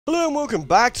Hello and welcome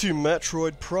back to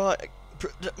Metroid Prime.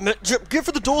 Get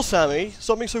for the door, Sammy.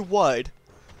 Stop being so wide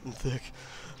and thick.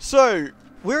 So,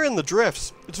 we're in the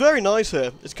drifts. It's very nice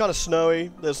here. It's kind of snowy.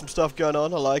 There's some stuff going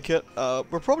on. I like it.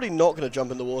 We're probably not going to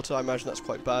jump in the water. I imagine that's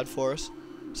quite bad for us.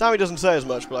 Sammy doesn't say as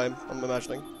much, but I'm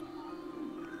imagining.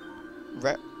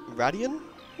 Radian?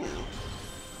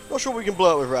 Not sure we can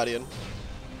blow it with Radian.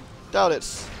 Doubt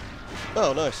it's...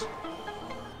 Oh, nice.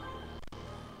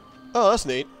 Oh, that's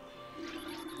neat.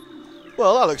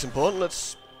 Well, that looks important.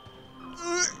 Let's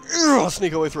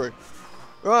sneak our way through.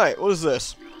 Right, what is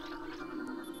this?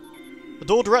 The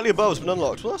door directly above has been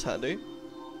unlocked. Well, that's handy.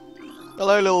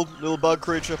 Hello, little bug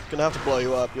creature. Gonna have to blow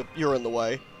you up. You're in the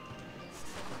way.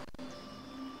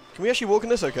 Can we actually walk in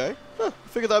this okay? Huh, I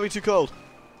figured that'd be too cold.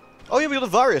 Oh yeah, we got a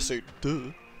Varia suit.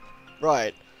 Duh.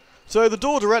 Right. So the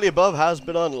door directly above has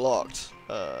been unlocked.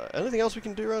 Anything else we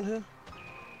can do around here?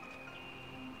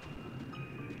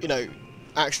 You know,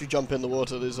 actually jump in the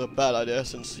water is a bad idea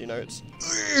since, you know, it's...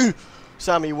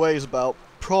 Sammy weighs about,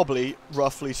 probably,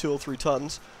 roughly 2 or 3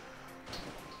 tons.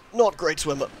 Not a great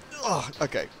swimmer. Oh,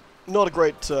 okay. Not a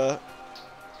great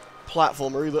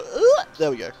platformer either.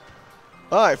 There we go.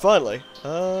 Alright, finally.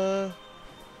 So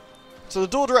the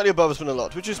door directly above has been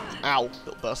unlocked, which is... Ow,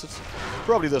 little bastards.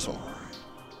 Probably this one.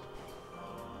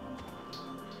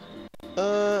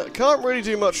 Can't really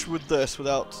do much with this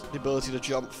without the ability to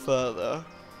jump further.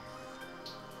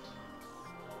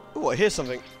 Oh, I hear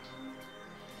something.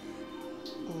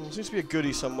 Seems to be a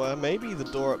goodie somewhere. Maybe the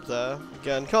door up there.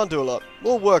 Again, can't do a lot.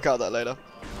 We'll work out that later.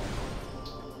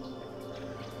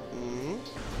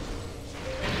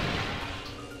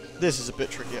 This is a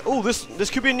bit trickier. Oh, this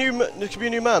could be a new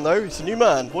man though. It's a new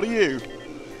man. What are you?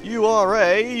 You are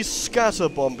a scatter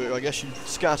bombu. I guess you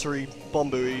scattery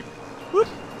bombu-y. Whoop.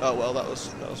 Oh well, that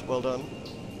was well done.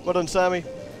 Well done, Sammy.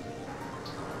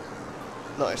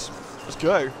 Nice. Let's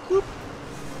go. Whoop.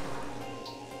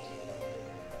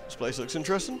 This place looks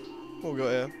interesting. What we got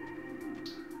here?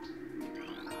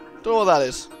 Don't know what that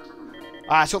is.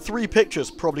 Ah, it's got 3 pictures.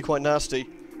 Probably quite nasty.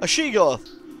 A Sheegoth.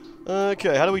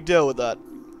 Okay, how do we deal with that?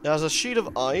 It has a sheet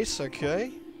of ice.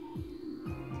 Okay.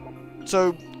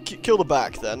 So kill the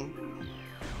back then.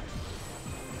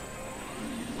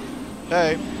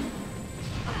 Hey.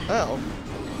 Ow.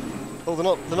 Oh,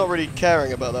 they're not really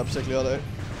caring about that particularly, are they?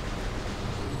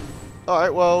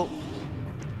 Alright, well...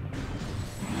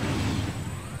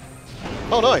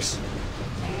 Oh, nice.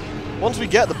 Once we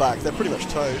get the back, they're pretty much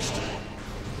toast.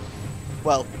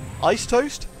 Well, ice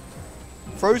toast?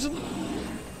 Frozen?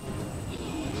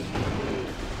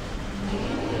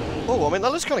 Oh, I mean,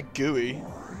 that looks kind of gooey.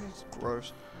 It's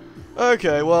gross.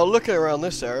 Okay, well, looking around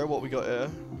this area, what we got here?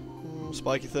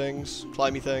 Spiky things,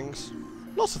 climby things.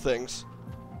 Lots of things.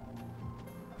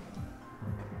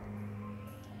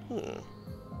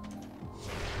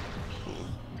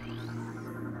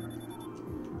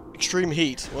 Extreme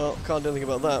heat. Well, can't do anything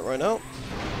about that right now.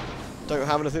 Don't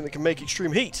have anything that can make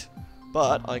extreme heat.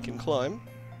 But I can climb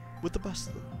with the best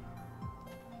of them.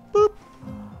 Boop.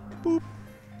 Boop.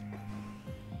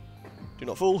 Do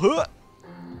not fall. Huh.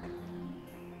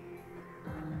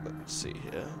 Let's see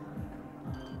here.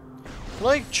 Can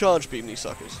I charge beam these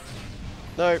suckers?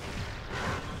 No.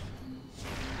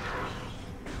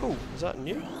 Oh, is that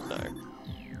new? No.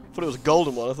 Thought it was a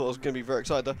golden one. I thought I was going to be very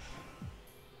excited there.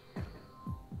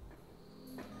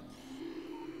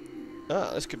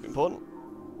 Ah, this could be important.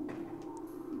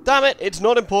 Damn it! It's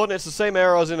not important. It's the same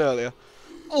area I was in earlier.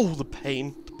 Oh, the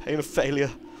pain. The pain of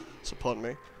failure. It's upon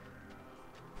me.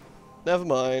 Never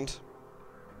mind.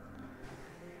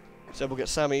 So we'll get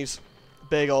Sammy's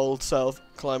big old self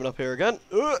climbing up here again.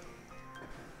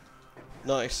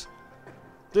 Nice.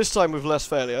 This time with less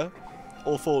failure.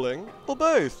 Or falling. Or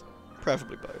both.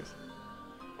 Preferably both.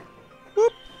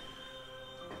 Whoop.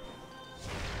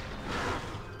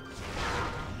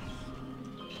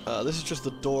 This is just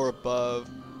the door above.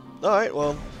 Alright,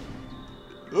 well.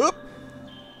 Whoop.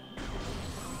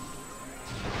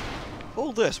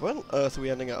 All this. Where on earth are we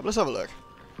ending up? Let's have a look.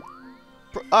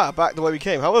 Back the way we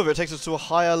came. However, it takes us to a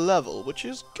higher level, which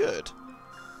is good.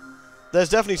 There's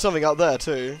definitely something up there,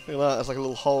 too. Look at that. There's like a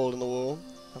little hole in the wall.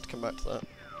 I'll have to come back to that.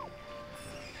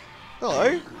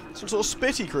 Hello. Some sort of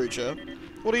spitty creature.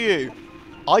 What are you?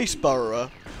 Ice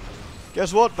burrower.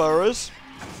 Guess what, burrowers?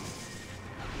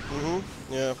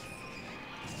 Yeah.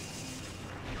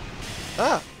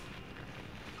 Ah!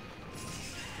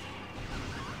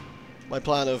 My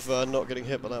plan of not getting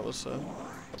hit by that was,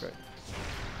 okay.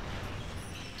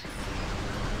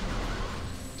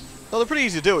 Oh, they're pretty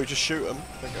easy to do, we just shoot them.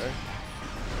 Okay.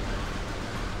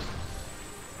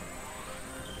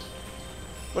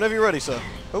 Whenever you're ready, sir.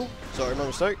 Oh, sorry, my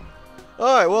mistake.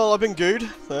 Alright, well, I've been good.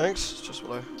 Thanks. It's just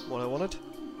what I wanted.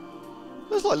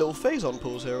 There's like little phase-on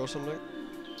pools here or something.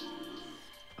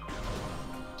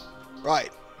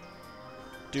 Right.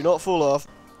 Do not fall off,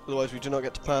 otherwise we do not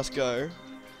get to pass go.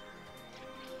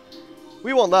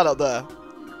 We want that up there.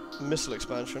 Missile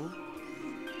expansion.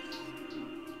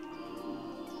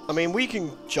 I mean, we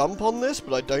can jump on this,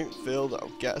 but I don't feel that'll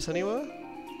get us anywhere.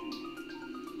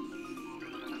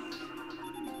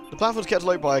 The platform's kept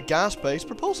afloat by a gas-based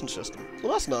propulsion system.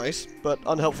 Well, that's nice, but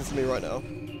unhelpful for me right now.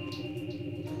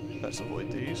 Let's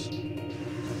avoid these.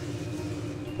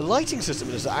 The lighting system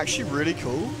is actually really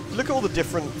cool. Look at all the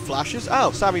different flashes.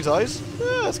 Ow, Sammy's eyes.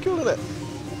 Yeah, that's cool, isn't it?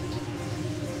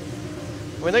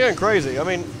 I mean, they're going crazy. I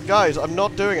mean, guys, I'm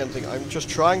not doing anything. I'm just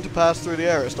trying to pass through the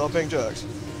area. Stop being jerks.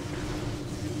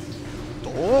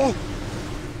 Oh!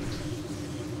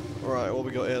 Alright, what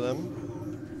we got here then?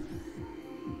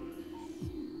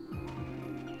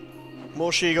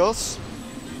 More Shegoths.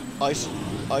 Ice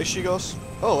Shegoths.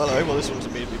 Oh, hello. Well, this one's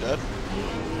immediately dead.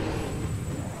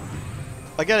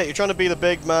 I get it. You're trying to be the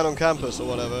big man on campus or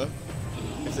whatever.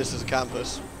 If this is a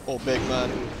campus. Or big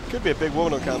man. Could be a big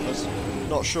woman on campus.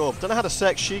 Not sure. Don't know how to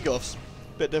sex Shegoths.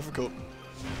 Bit difficult.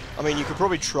 I mean, you could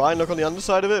probably try and look on the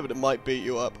underside of it, but it might beat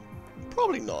you up.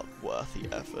 Probably not worth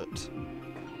the effort.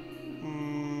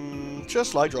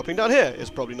 Just like dropping down here is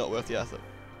probably not worth the effort.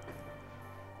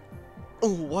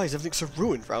 Oh, why is everything so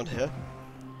ruined around here?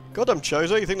 Goddamn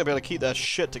Chozo, you think they'll be able to keep their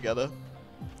shit together.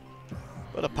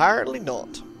 But apparently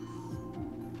not.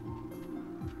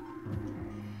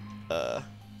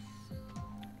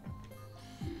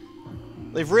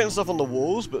 They've written stuff on the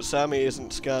walls, but Sammy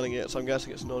isn't scanning it, so I'm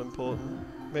guessing it's not important.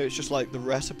 Maybe it's just like the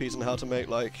recipes on how to make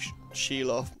like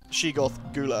Shegoth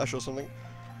goulash or something.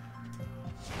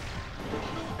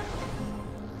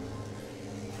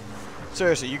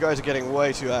 Seriously, you guys are getting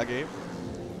way too aggy.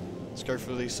 Let's go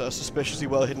for these suspiciously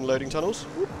well-hidden loading tunnels.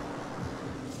 Whoop.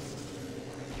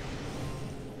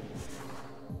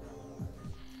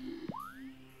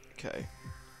 Okay.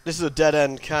 This is a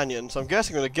dead-end canyon, so I'm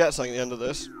guessing I'm going to get something at the end of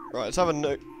this. Right, let's have a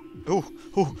no...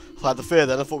 Ooh, I had the fear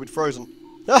then, I thought we'd frozen.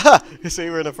 Haha! You see,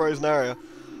 we're in a frozen area.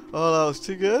 Oh, that was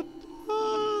too good.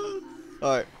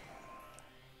 Alright.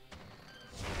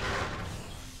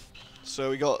 So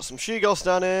we got some Shegoths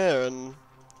down here, and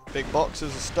big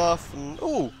boxes of stuff, and...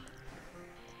 Ooh!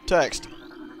 Text.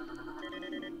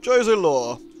 Chozo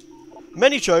lore.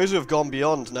 Many Chozo have gone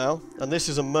beyond now, and this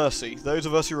is a mercy. Those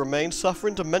of us who remain suffer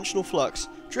in dimensional flux,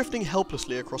 drifting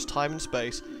helplessly across time and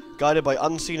space, guided by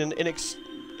unseen and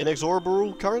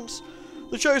inexorable currents.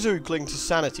 The Chozo who cling to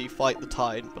sanity fight the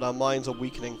tide, but our minds are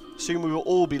weakening. Soon we will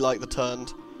all be like the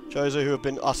Turned, Chozo who have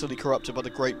been utterly corrupted by the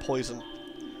Great Poison.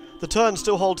 The Turned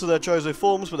still hold to their Chozo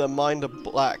forms, but their mind are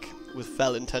black with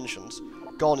fell intentions.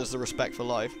 Gone is the respect for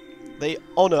life. They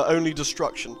honour only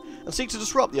destruction, and seek to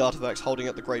disrupt the artifacts holding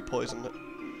at the Great Poison.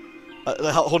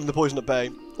 They're holding the poison at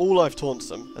bay. All life taunts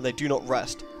them, and they do not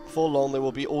rest. Before long, there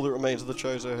will be all that remains of the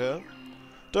Chozo here.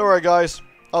 Don't worry, guys.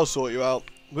 I'll sort you out.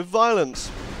 With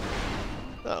violence.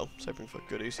 Oh, I was hoping for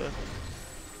goodies there.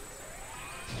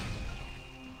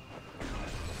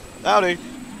 Howdy.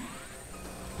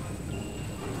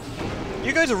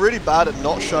 You guys are really bad at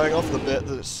not showing off the bit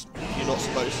that you're not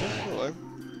supposed to. Hello.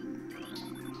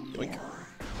 Yoink.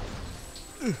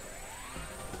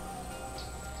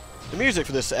 The music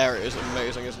for this area is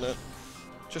amazing, isn't it?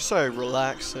 Just so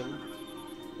relaxing.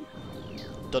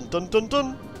 Dun dun dun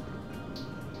dun!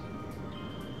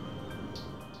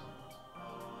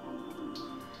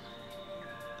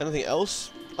 Anything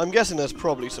else? I'm guessing there's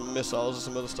probably some missiles or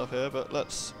some other stuff here, but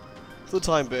let's... For the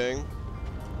time being...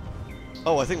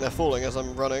 Oh, I think they're falling as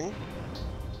I'm running.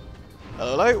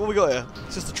 Hello, what we got here?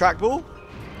 Is this the trackball?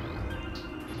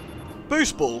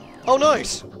 Boost ball! Oh,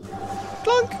 nice!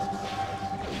 Clunk!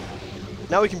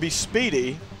 Now we can be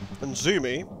speedy and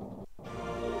zoomy.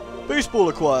 Boost ball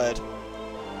acquired!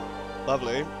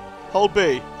 Lovely. Hold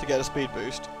B to get a speed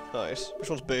boost. Nice. Which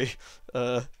one's B?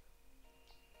 That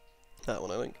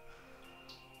one, I think.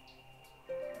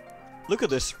 Look at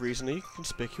this reasonably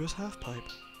conspicuous half-pipe.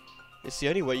 It's the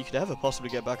only way you could ever possibly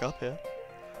get back up here.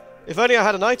 If only I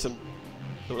had an item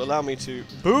that would allow me to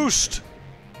boost!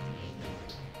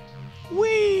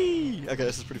 Whee! Okay,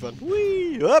 this is pretty fun.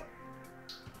 Whee! Up!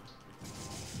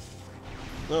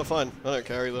 No, fine. I don't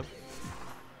care either.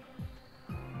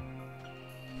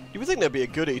 You would think there'd be a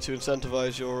goodie to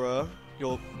incentivize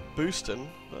your boosting,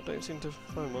 but I don't seem to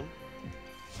find one.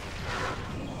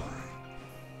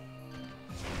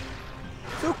 I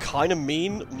feel kind of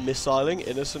mean missiling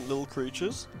innocent little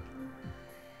creatures.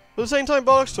 But at the same time,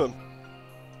 bollocks to them.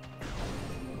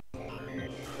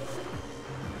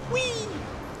 Whee!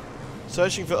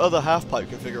 Searching for other half-pipe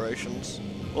configurations.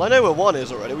 Well, I know where one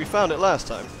is already. We found it last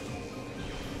time.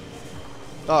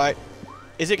 Alright.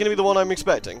 Is it going to be the one I'm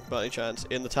expecting, by any chance,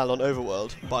 in the Talon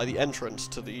overworld, by the entrance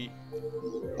to the...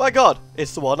 My god!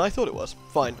 It's the one I thought it was.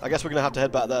 Fine. I guess we're going to have to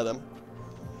head back there, then.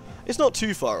 It's not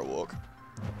too far a walk.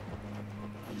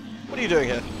 What are you doing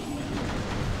here?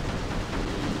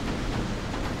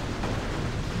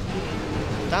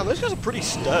 Damn, those guys are pretty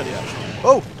sturdy, actually.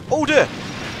 Oh! Oh, dear!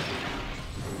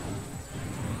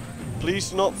 Please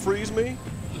do not freeze me.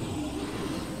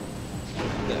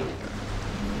 There we go.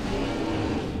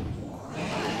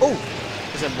 Oh!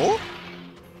 Is there more?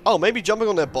 Oh, maybe jumping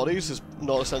on their bodies is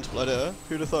not a sensible idea.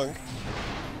 Who'd have thunk?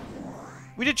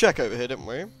 We did check over here, didn't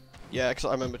we? Yeah, because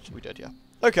I remember we did, yeah.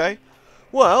 Okay.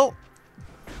 Well,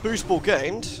 boost ball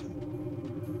gained.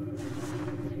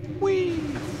 Whee!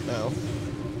 Now.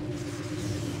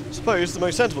 Suppose the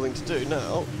most sensible thing to do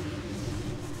now...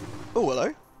 Oh,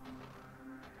 hello.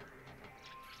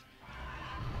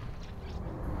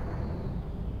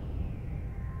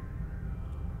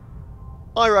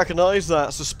 I recognise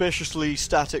that suspiciously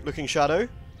static-looking shadow.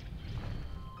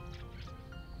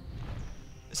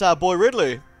 It's our boy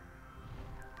Ridley.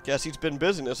 Guess he's been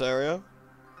busy in this area.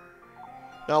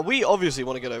 Now, we obviously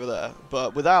want to get over there,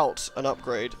 but without an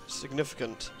upgrade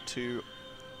significant to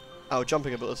our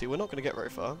jumping ability, we're not going to get very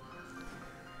far.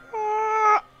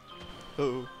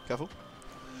 Uh-oh, careful.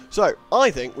 So,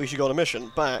 I think we should go on a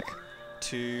mission back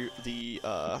to the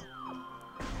Talon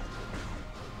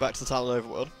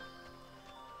overworld.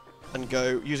 And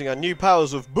go using our new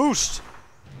powers of boost.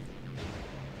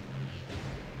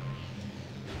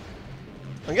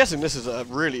 I'm guessing this is a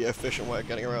really efficient way of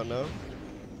getting around now.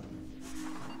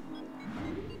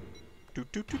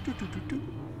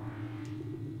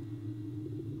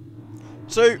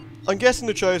 So, I'm guessing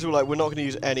the Chosen were like, we're not going to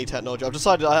use any technology. I've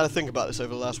decided, I had to think about this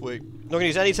over the last week. Not going to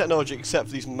use any technology except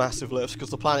for these massive lifts, because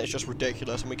the planet's just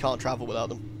ridiculous and we can't travel without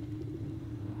them.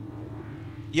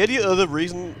 Yeah, the other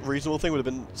reasonable thing would have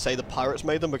been, say, the pirates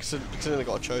made them, because considering they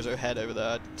got a Chozo head over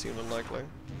there, it seemed unlikely.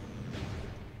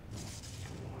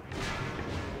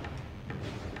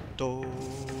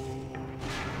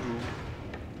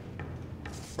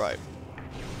 Right.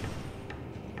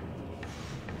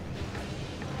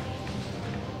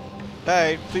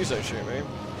 Hey, please don't shoot me.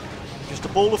 Just a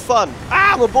ball of fun.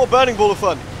 Ah, I'm a burning ball of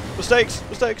fun. Mistakes,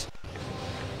 mistakes.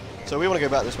 So we want to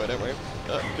go back this way, don't we?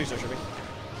 Please don't shoot me.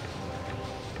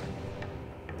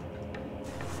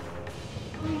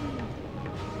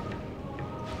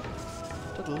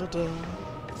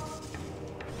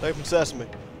 Open sesame.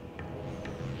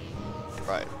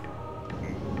 Right.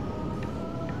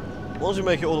 Once we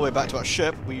make it all the way back to our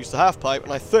ship, we use the half pipe,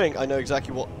 and I think I know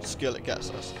exactly what skill it gets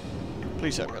us.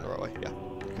 Please tell me I'm going the right way. Yeah.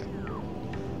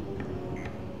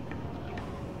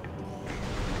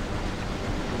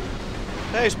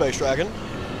 Okay. Hey, Space Dragon.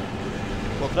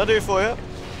 What can I do for you?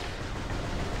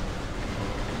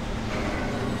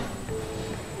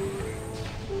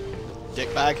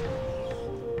 Dickbag.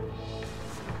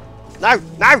 No!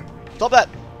 No! Stop that!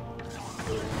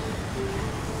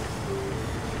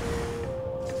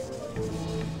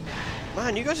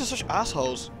 Man, you guys are such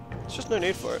assholes. There's just no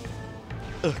need for it.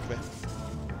 Ugh, come here.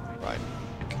 Right.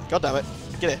 God damn it.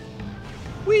 Get here.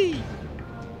 Whee!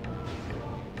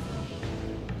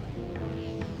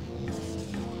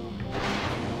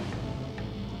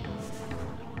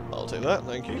 I'll take that,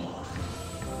 thank you.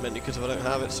 Mainly because if I don't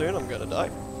have it soon, I'm gonna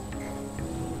die.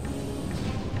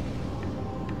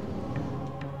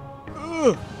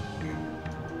 Ugh.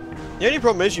 The only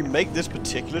problem is you make this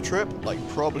particular trip, like,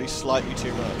 probably slightly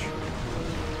too much.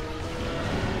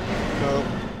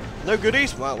 No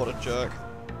goodies? Wow, what a jerk.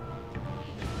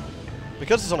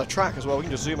 Because it's on a track as well, we can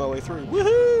just zoom our way through.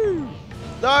 Woohoo!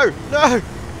 No! No!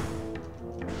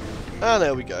 And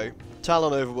there we go.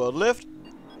 Talon overworld lift.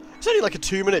 It's only like a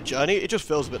 2-minute journey. It just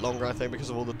feels a bit longer, I think, because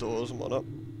of all the doors and whatnot.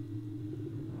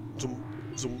 Zoom,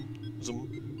 zoom,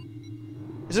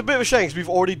 zoom. It's a bit of a shame because we've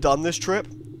already done this trip.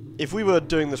 If we were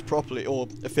doing this properly, or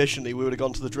efficiently, we would have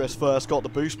gone to the drifts first, got the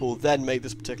boost ball, then made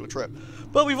this particular trip.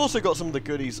 But we've also got some of the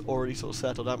goodies already sort of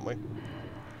settled, haven't we?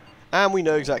 And we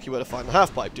know exactly where to find the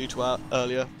half-pipe due to our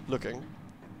earlier looking.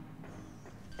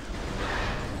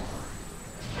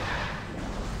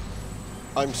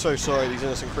 I'm so sorry these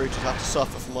innocent creatures have to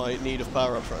suffer for my need of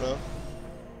power-ups right now.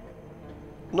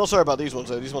 I'm not sorry about these ones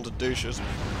though, these ones are douches.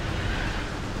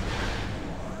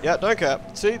 Yeah, don't care.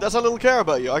 See, that's how little care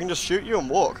about you. I can just shoot you and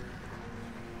walk.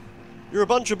 You're a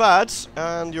bunch of bads,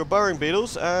 and you're burrowing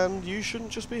beetles, and you shouldn't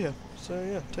just be here. So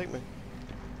yeah, take me.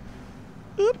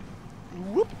 Oop.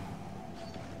 Whoop.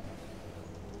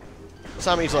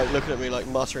 Sammy's like looking at me like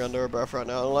muttering under her breath right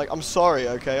now. I'm like, I'm sorry,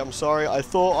 okay? I'm sorry. I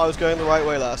thought I was going the right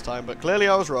way last time, but clearly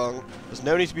I was wrong. There's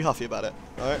no need to be huffy about it,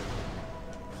 alright?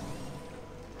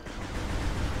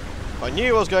 If I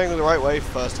knew I was going the right way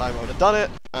first time, I would have done it,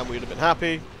 and we would have been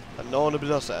happy, and no one would have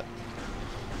been upset.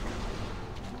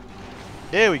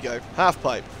 Here we go. Half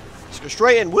pipe. Let's go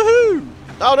straight in. Woohoo!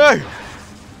 Oh no!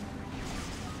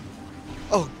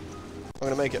 Oh, I'm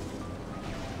gonna make it.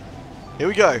 Here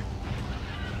we go.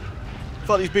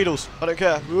 Fuck these beetles. I don't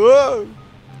care. Whoa!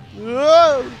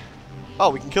 Whoa! Oh,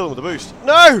 we can kill them with a boost.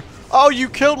 No! Oh, you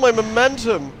killed my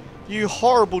momentum! You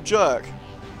horrible jerk.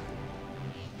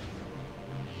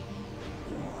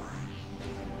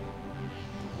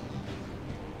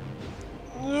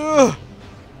 Ugh.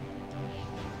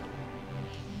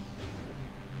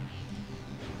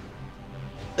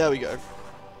 There we go.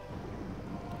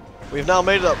 We've now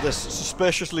made it up this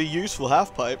suspiciously useful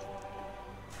half-pipe.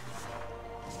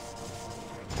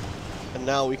 And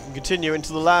now we can continue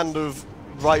into the land of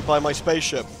right by my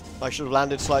spaceship. I should have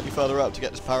landed slightly further up to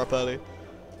get this power up early.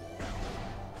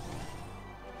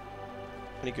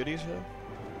 Any goodies here?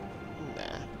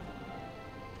 Nah.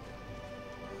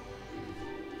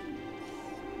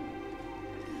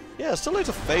 Yeah, still loads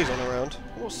of phase on around.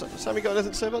 What's Sammy got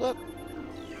anything to say about that?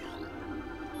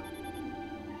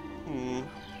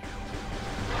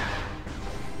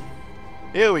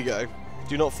 Here we go.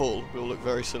 Do not fall. We'll look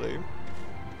very silly.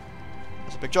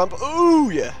 That's a big jump. Ooh,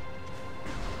 yeah.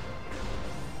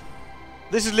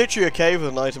 This is literally a cave with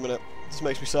an item in it. This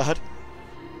makes me sad.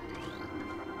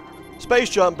 Space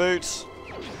jump boots.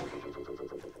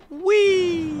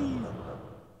 Whee!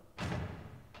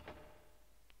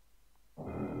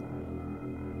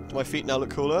 Do my feet now look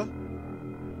cooler?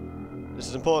 This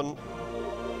is important.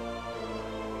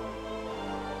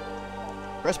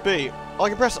 Press B. Oh, I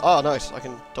can press... Ah, nice. I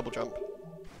can double jump.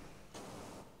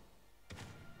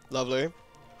 Lovely.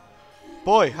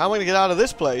 Boy, how am I going to get out of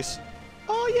this place?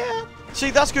 Oh, yeah.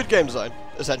 See, that's good game design,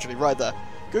 essentially, right there.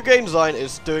 Good game design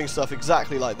is doing stuff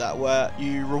exactly like that, where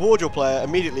you reward your player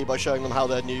immediately by showing them how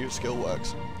their new skill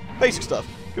works. Basic stuff.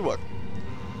 Good work.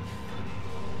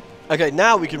 Okay,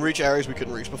 now we can reach areas we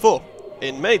couldn't reach before,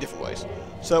 in many different ways.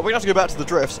 So we're going to have to go back to the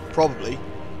drifts, probably.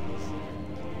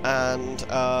 And,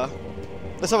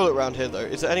 let's have a look around here, though.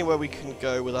 Is there anywhere we can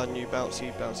go with our new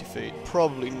bouncy feet?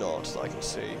 Probably not, that I can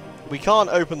see. We can't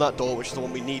open that door, which is the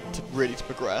one we need to really to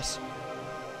progress.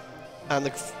 And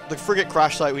the frigate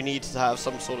crash site, we need to have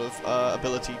some sort of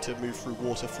ability to move through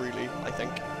water freely, I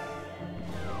think.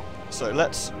 So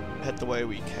let's head the way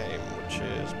we came, which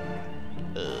is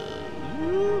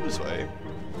this way.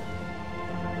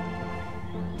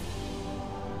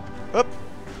 Up.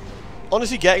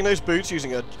 Honestly, getting those boots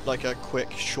using a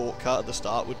quick shortcut at the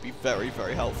start would be very,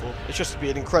 very helpful. It's just to be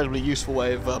an incredibly useful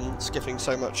way of skipping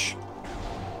so much,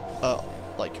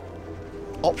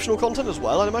 optional content as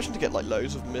well. I'd imagine to get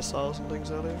loads of missiles and things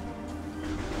earlier.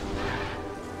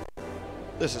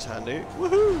 This is handy.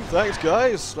 Woohoo! Thanks,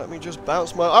 guys. Let me just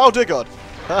bounce my. Oh dear God!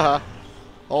 Haha.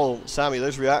 Oh, Sammy,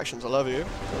 those reactions. I love you.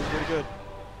 That was really good.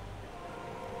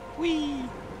 Whee!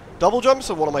 Double jumps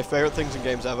are one of my favourite things in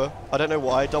games ever. I don't know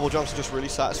why. Double jumps are just really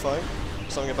satisfying.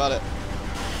 Something about it.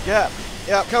 Yeah,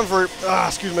 come through. Ah,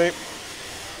 excuse me.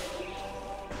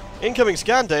 Incoming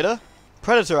scan data.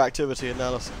 Predator activity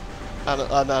analysis.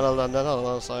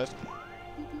 Analyzed.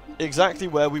 Exactly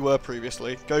where we were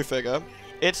previously. Go figure.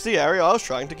 It's the area I was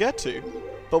trying to get to.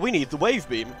 But we need the wave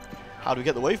beam. How do we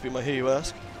get the wave beam, I hear you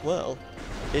ask? Well,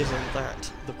 isn't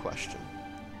that the question?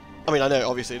 I mean, I know,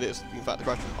 obviously it is, in fact, the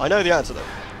question. I know the answer, though.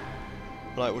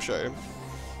 And I will show you.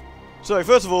 So,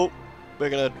 first of all, we're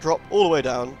going to drop all the way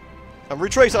down and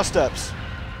retrace our steps.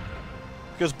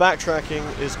 Because backtracking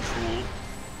is cool.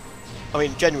 I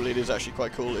mean, genuinely, it is actually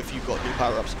quite cool if you've got new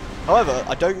power-ups. However,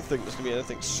 I don't think there's going to be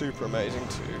anything super amazing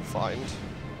to find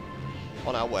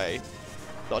on our way.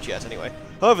 Not yet, anyway.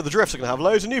 However, the drifts are going to have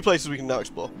loads of new places we can now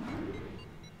explore.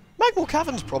 Magmal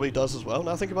Caverns probably does as well.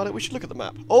 Now think about it, we should look at the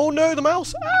map. Oh no, the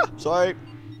mouse! Ah! Sorry.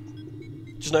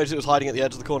 Just noticed it was hiding at the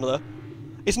edge of the corner there.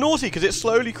 It's naughty because it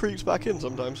slowly creeps back in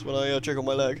sometimes when I jiggle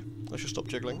my leg. I should stop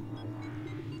jiggling.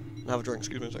 And have a drink,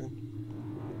 excuse me a second.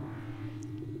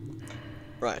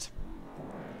 Right.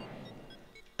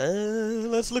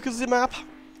 Let's look at the map.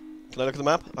 Can I look at the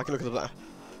map? I can look at the map.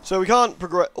 So we can't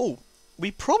progress. Oh, we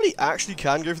probably actually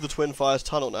can go for the Twin Fires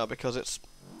tunnel now because it's.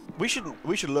 We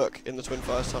should look in the Twin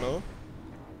Fires tunnel.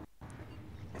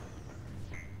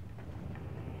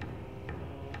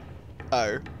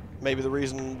 Oh, maybe the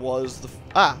reason was the.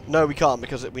 No, we can't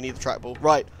because we need the trackball.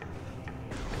 Right.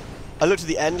 I looked at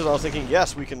the end and I was thinking,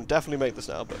 yes, we can definitely make this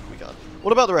now, but we can't.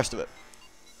 What about the rest of it?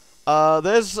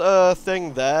 There's a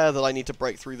thing there that I need to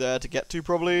break through there to get to,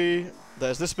 probably.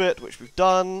 There's this bit, which we've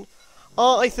done.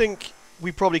 I think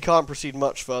we probably can't proceed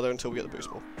much further until we get the boost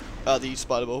ball. The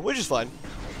spider ball, which is fine.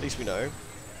 At least we know.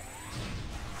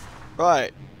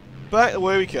 Right. Back the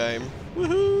way we came.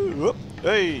 Woohoo! Whoop.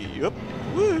 Hey! Whoop.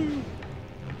 Woo!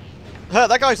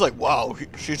 That guy's like, wow,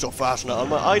 she's so fast now. I'm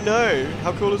like, I know.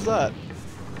 How cool is that?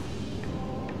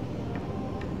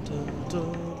 Dun,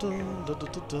 dun, dun, dun,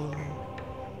 dun, dun, dun. I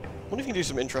wonder if you can do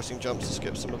some interesting jumps to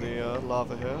skip some of the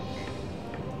lava here.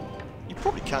 You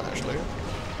probably can, actually.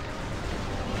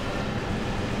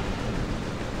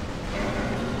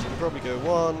 So you can probably go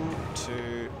 1,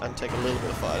 2, and take a little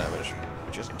bit of fire damage,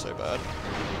 which isn't so bad.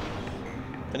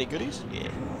 Any goodies?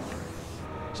 Yeah.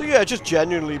 So yeah, it just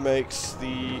genuinely makes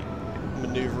the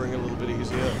maneuvering a little bit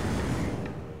easier.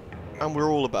 And we're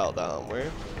all about that, aren't we?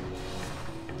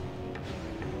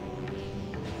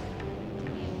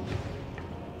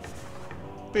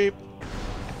 Beep.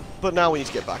 But now we need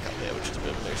to get back up there, which is a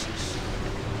bit of a nuisance.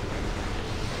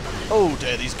 Oh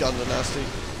dear, these guns are nasty.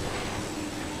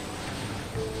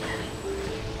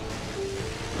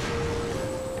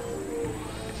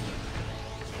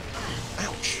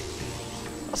 Ouch.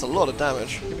 That's a lot of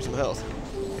damage. Give me some health.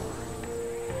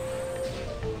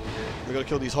 We've got to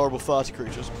kill these horrible farty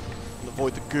creatures and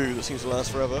avoid the goo that seems to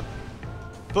last forever.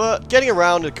 But getting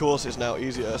around, of course, is now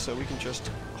easier, so we can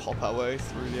just hop our way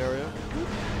through the area.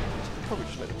 So probably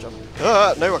just make the jump.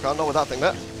 No, I can't. Not with that thing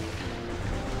there.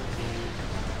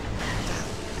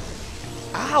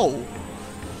 Ow!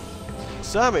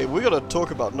 Sammy, we gotta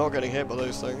talk about not getting hit by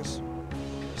those things.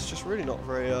 It's just really not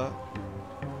very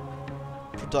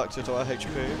productive to our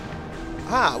HP.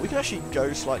 Ah, we can actually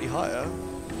go slightly higher.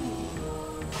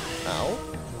 Ow.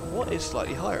 What is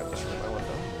slightly higher in this room, I wonder?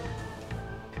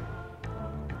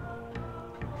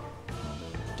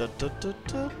 Da, da, da,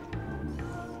 da.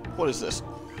 What is this?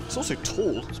 It's also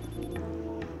tall.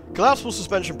 Collapsible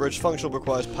suspension bridge functional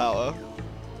requires power.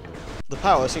 The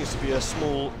power seems to be a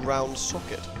small round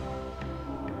socket.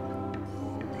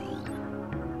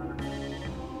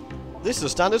 This is a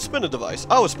standard spinner device.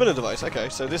 Oh, a spinner device. Okay,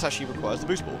 so this actually requires the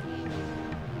boost ball.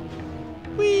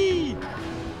 Whee!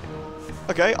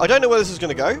 Okay, I don't know where this is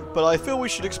going to go, but I feel we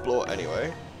should explore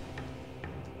anyway.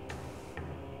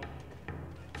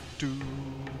 Do,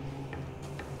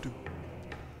 do.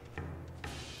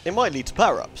 It might lead to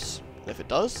power-ups. And if it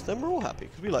does, then we're all happy,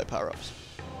 because we like power-ups.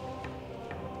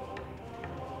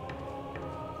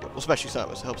 Well, especially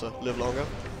Samus, it helps her live longer.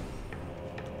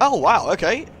 Oh, wow,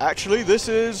 okay. Actually, this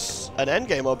is an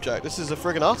endgame object. This is a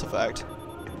friggin' artifact.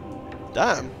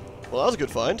 Damn. Well, that was a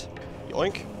good find.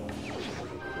 Yoink.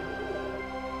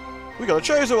 We got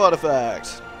a Chozo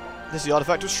artifact! This is the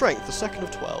artifact of strength, the second of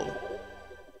 12.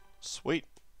 Sweet.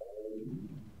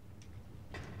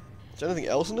 Is there anything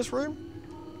else in this room?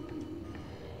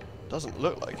 Doesn't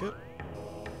look like it.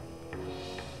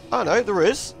 Oh no, there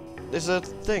is. There's a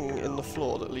thing in the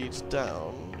floor that leads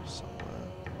down somewhere.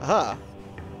 Aha!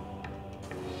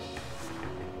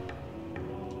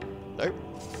 Nope.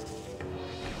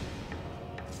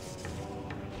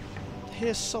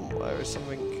 Here somewhere is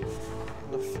something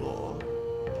on the floor.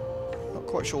 Not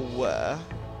quite sure where.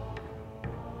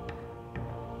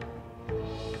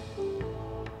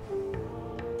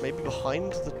 Maybe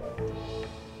behind the...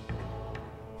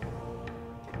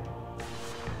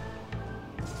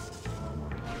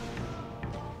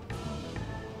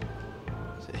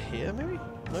 Is it here, maybe?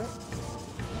 No?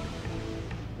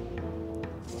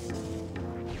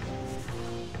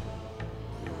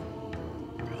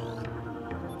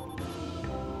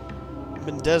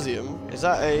 Mendesium? Is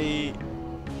that a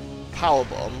power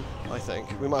bomb? I think.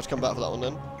 We might have to come back for that one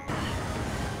then.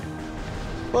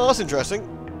 Well, that's interesting.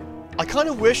 I kind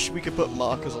of wish we could put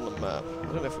markers on the map. I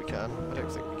don't know if we can. I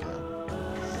don't think we can.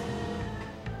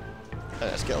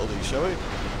 Let's get all these, shall we?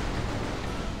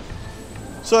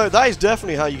 So, that is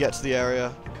definitely how you get to the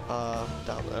area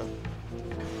down there.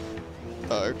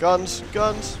 Uh-oh, guns,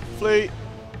 guns, flee.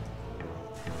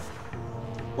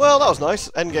 Well, that was nice.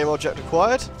 Endgame object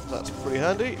acquired. That's pretty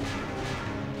handy.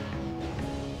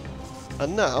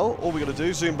 And now, all we gotta do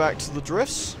is zoom back to the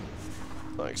drifts.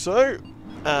 Like so.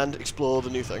 And explore the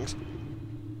new things.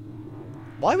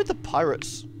 Why would the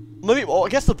pirates... Maybe, well, I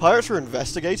guess the pirates were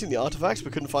investigating the artifacts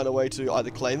but couldn't find a way to either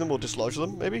claim them or dislodge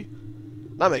them, maybe?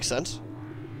 That makes sense.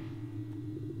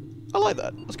 I like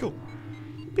that. That's cool.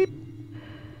 Beep.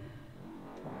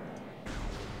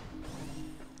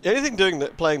 The only thing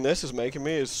playing this is making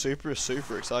me is super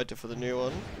excited for the new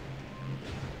one.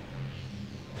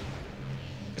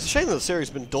 It's a shame that the series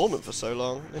has been dormant for so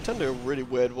long. Nintendo are really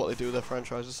weird what they do with their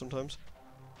franchises sometimes.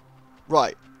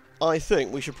 Right. I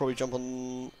think we should probably jump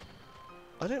on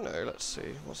I don't know, let's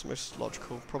see. What's the most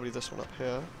logical? Probably this one up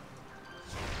here.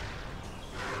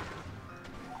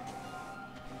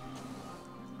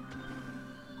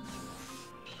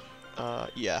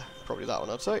 Yeah, probably that one,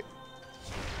 I'd say.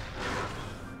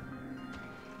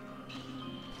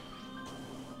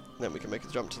 Then we can make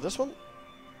the jump to this one.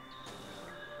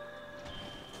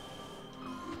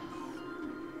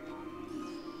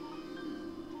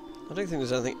 I don't think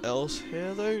there's anything else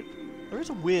here, though. There is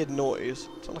a weird noise.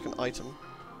 It sounds like an item.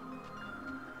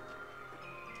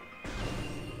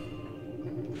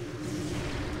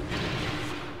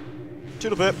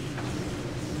 Toodle pip.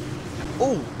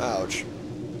 Oh, ouch.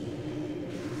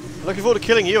 Looking forward to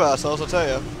killing you, assholes, I'll tell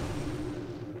you.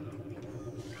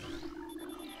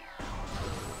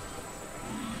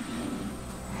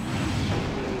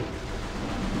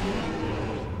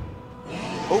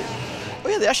 Oh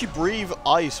yeah, they actually breathe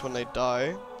ice when they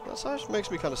die. That actually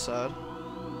makes me kind of sad.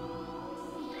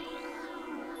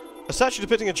 A statue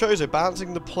depicting a Chozo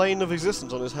balancing the plane of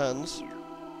existence on his hands.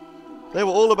 They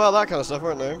were all about that kind of stuff,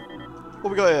 weren't they?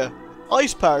 What we got here?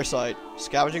 Ice parasite,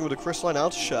 scavenging with a crystalline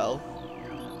outer shell.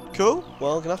 Cool.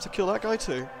 Well, I'm gonna have to kill that guy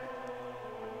too.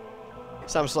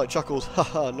 Samus like chuckles.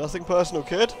 Haha, nothing personal,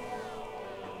 kid.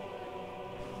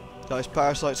 Ice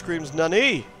parasite screams,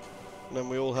 Nani! And then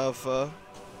we all have a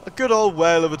good old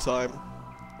whale of a time.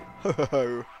 Ho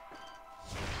ho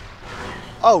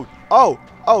ho.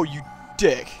 Oh, you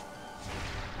dick.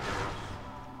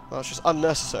 That's just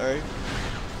unnecessary.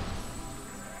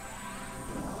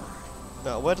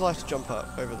 Now, where do I have to jump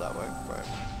up? Over that way. Right.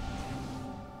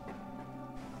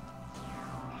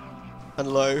 And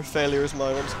lo, failure is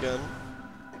mine once again.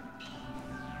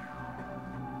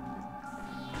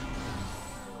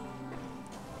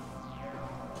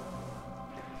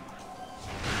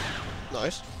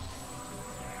 Nice.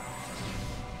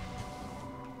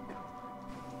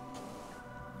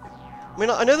 I mean,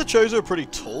 I know the Chozo are pretty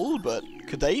tall, but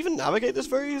could they even navigate this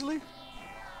very easily?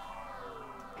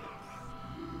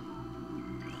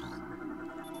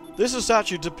 This is a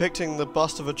statue depicting the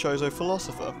bust of a Chozo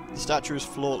philosopher. The statue is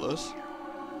flawless.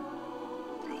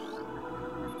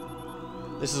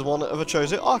 This is one of a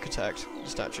Chozo architect. The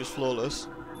statue is flawless.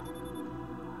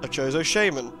 A Chozo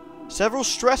shaman. Several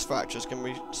stress fractures can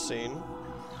be seen.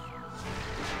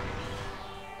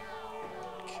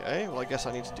 Okay, well I guess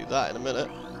I need to do that in a minute.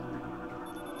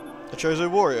 A Chozo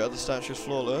warrior. The statue is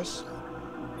flawless.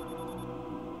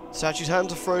 The statue's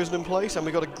hands are frozen in place, and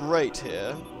we got a grate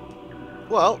here.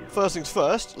 Well, first things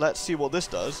first, let's see what this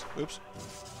does. Oops.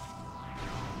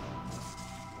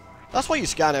 That's why you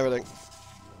scan everything.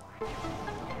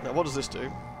 Now, what does this do?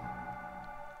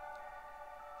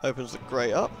 Opens the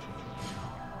grate up.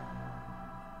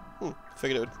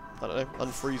 Figured it would, I don't know,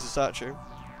 unfreeze the statue.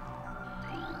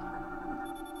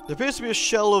 There appears to be a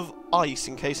shell of ice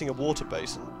encasing a water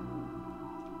basin.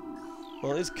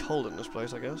 Well, it is cold in this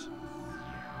place, I guess.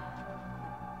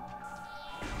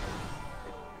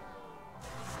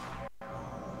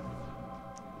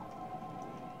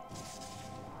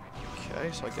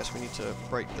 Okay, so I guess we need to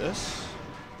break this.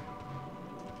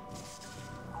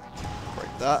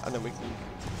 Break that, and then we can...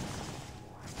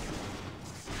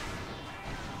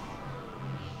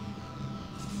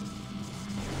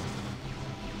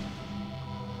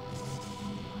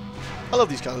 I love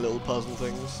these kind of little puzzle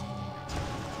things.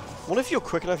 I wonder if you're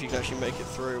quick enough you can actually make it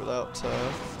through without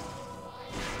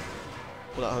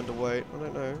having to wait. I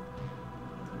don't know.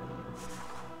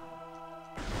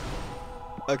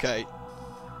 Okay.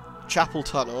 Chapel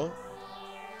Tunnel.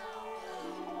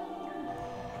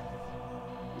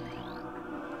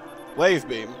 Wave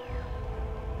beam.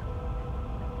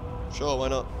 Sure, why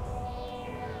not?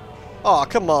 Oh,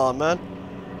 come on, man.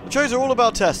 The Chozo are all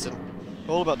about testing.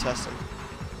 All about testing.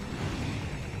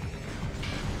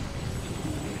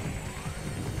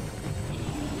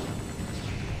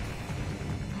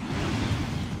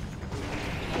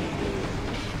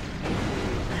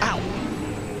 Ow!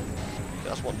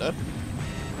 That's one dead.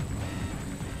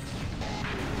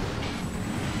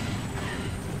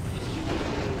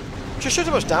 Just shows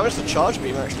how much damage the charge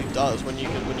beam actually does when you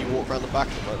walk around the back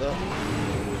of them like that.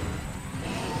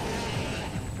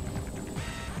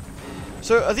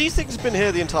 So are these things been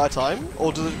here the entire time,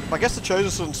 or do I guess the Chozo are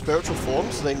sort of in spiritual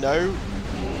form, so they know?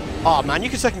 Oh man, you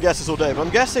can second guess this all day, but I'm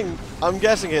guessing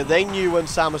here they knew when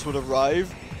Samus would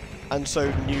arrive, and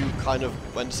so knew kind of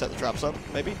when to set the traps up,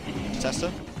 maybe to test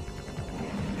her.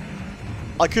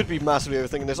 I could be massively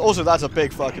overthinking this. Also, that's a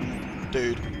big fucking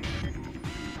dude.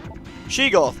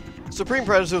 Sheegoth. Supreme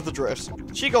Predator of the Drifts.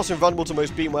 Sheegoths are invulnerable to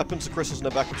most beam weapons. The crystals in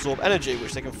their back absorb energy,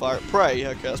 which they can fire at prey.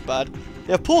 Okay, that's bad.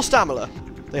 They have poor stamina.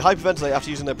 They hyperventilate after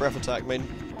using their breath attack.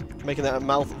 making that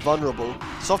mouth vulnerable.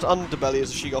 The soft underbelly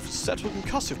as a she-goth is susceptible to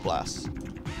concussive blasts.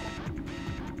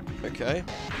 Okay.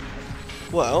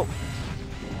 Well.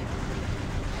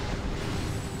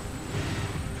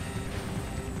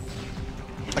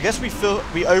 I guess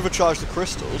we overcharge the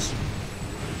crystals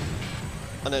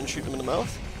and then shoot them in the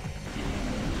mouth.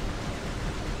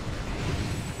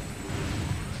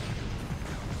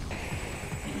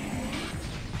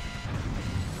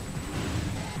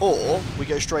 Or we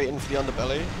go straight in for the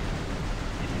underbelly.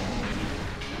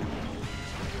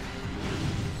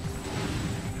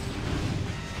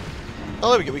 Oh,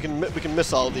 there we go. We can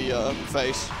missile the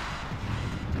face.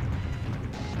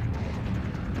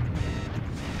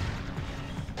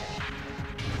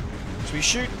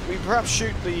 So we perhaps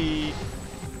shoot the...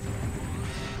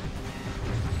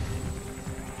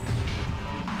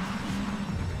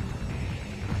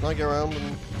 Can I go around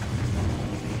and...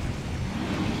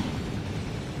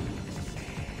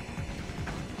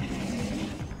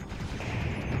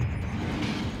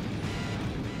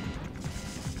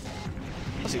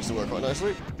 That seems to work quite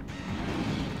nicely.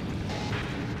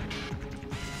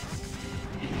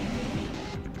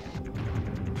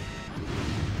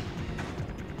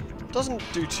 Doesn't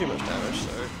do too much damage, so...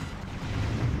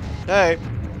 Hey!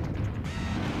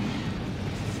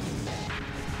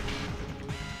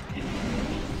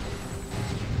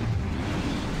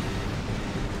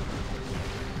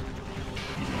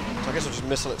 So I guess I'll just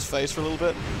missile its face for a little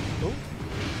bit. Ooh.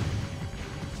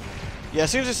 Yeah,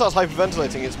 as soon as it starts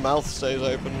hyperventilating, its mouth stays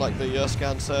open, like the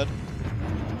scan said.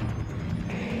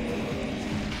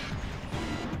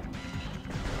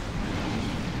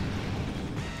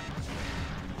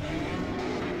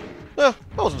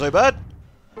 That wasn't so bad.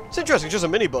 It's interesting, just a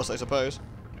mini-boss, I suppose.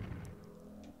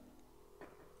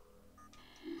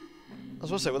 I was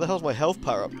going to say, where the hell's my health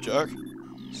power-up, jerk?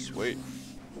 Sweet.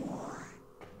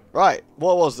 Right,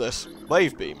 what was this?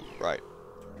 Wave beam, right.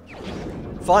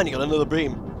 Finally got another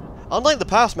beam. Unlike the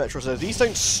past Metroids, though, these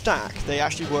don't stack, they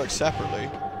actually work separately.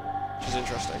 Which is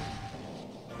interesting.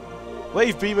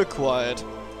 Wave beam acquired.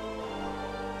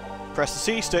 Press the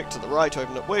C stick to the right to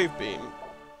open up wave beam.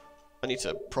 I need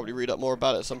to probably read up more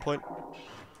about it at some point.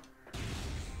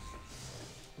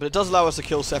 But it does allow us to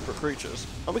kill separate creatures.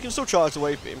 And we can still charge the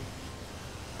wave beam.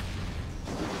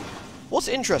 What's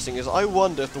interesting is I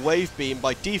wonder if the wave beam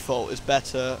by default is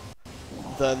better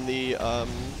than the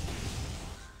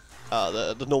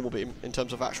normal beam in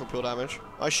terms of actual pure damage.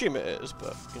 I assume it is,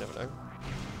 but you never know.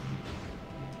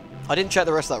 I didn't check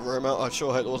the rest of that room out. I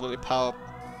sure hope there wasn't any power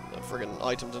friggin'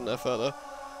 items in there further.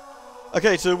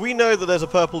 Okay, so we know that there's a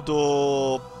purple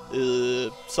door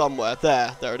somewhere.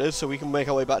 There it is, so we can make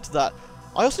our way back to that.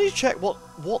 I also need to check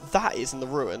what that is in the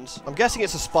ruins. I'm guessing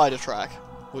it's a spider track,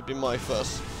 would be my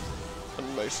first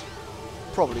and most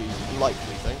probably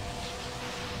likely thing.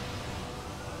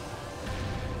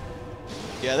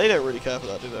 Yeah, they don't really care for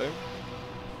that, do they?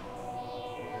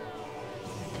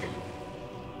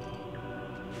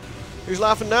 Who's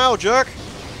laughing now, jerk?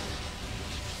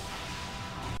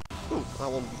 Ooh,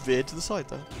 that one veered to the side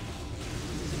there.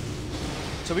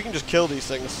 So we can just kill these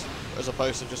things, as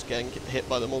opposed to just getting hit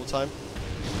by them all the time.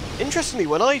 Interestingly,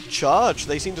 when I charge,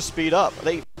 they seem to speed up.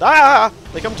 They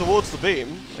come towards the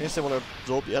beam. I guess they want to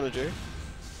absorb the energy.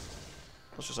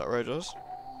 That's just outrageous.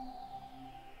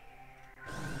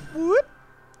 Whoop.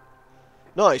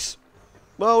 Nice.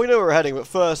 Well, we know where we're heading, but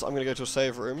first I'm going to go to a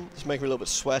save room. It's making me a little bit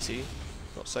sweaty.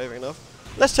 Not saving enough.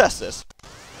 Let's test this.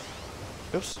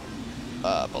 Oops.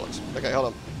 Bollocks. Okay, hold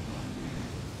on.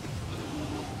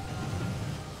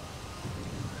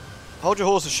 Hold your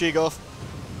horses, she-goth.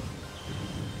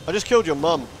 I just killed your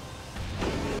mum.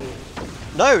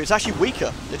 No, it's actually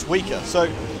weaker. It's weaker. So,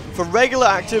 for regular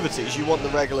activities, you want the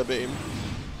regular beam.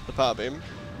 The power beam.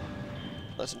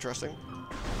 That's interesting.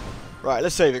 Right,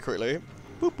 let's save it quickly.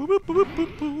 Boop, boop, boop, boop,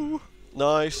 boop, boop.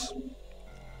 Nice.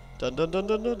 Dun dun dun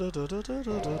dun dun dun dun dun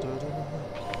dun dun dun.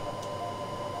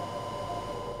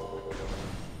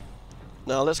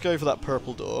 Now let's go for that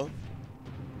purple door.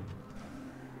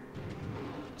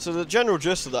 So the general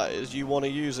gist of that is you want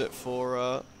to use it for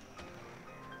oh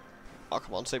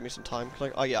come on, save me some time. Can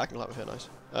I, oh yeah, I can climb up here, nice.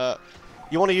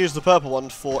 You want to use the purple one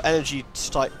for energy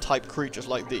type creatures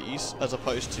like these, as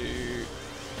opposed to...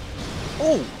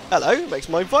 Oh, hello, makes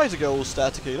my visor go all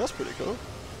staticky, that's pretty cool.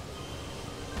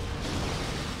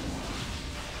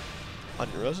 I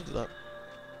didn't realise I did that.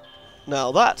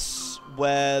 Now that's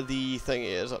where the thing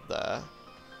is up there.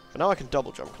 But now I can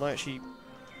double jump. Can I actually...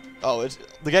 Oh,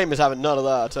 the game is having none of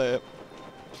that, I tell you.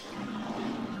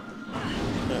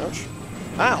 Ouch.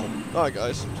 Ow! Alright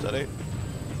guys, steady.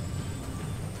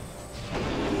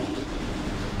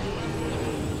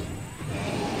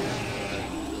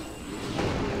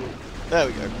 There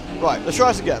we go. Right, let's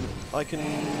try this again. Can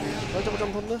I double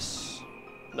jump on this?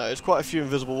 No, there's quite a few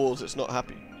invisible walls it's not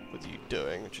happy with you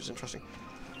doing, which is interesting.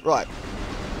 Right.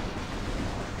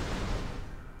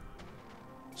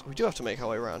 So we do have to make our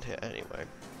way around here anyway.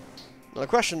 Now the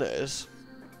question is,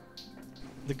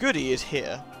 the goodie is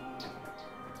here.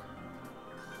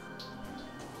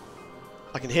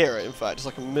 I can hear it, in fact. It's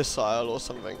like a missile or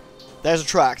something. There's a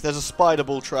track. There's a spider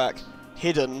ball track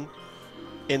hidden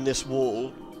in this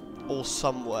wall or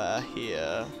somewhere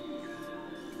here.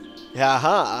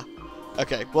 Haha.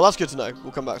 Okay, well that's good to know.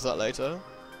 We'll come back to that later.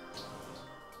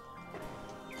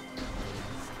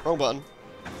 Wrong button.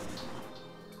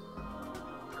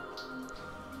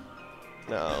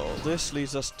 Now, this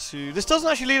leads us to... This doesn't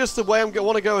actually lead us to the way I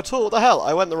want to go at all. What the hell?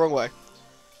 I went the wrong way.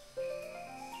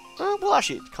 Well,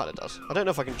 actually, it kind of does. I don't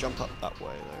know if I can jump up that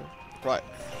way, though. Right.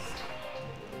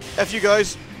 F you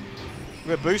guys.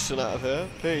 We're boosting out of here.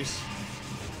 Peace.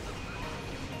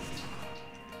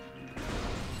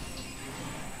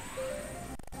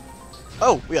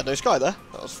 Oh, we had no sky there.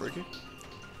 That was freaky.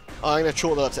 I'm going to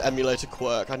chalk that to emulate a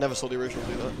quirk. I never saw the original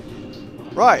do that.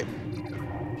 Right.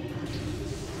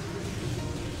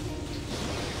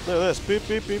 Look at this. Beep,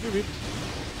 beep, beep, beep, beep.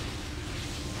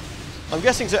 I'm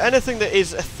guessing so anything that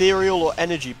is ethereal or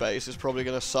energy based is probably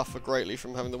going to suffer greatly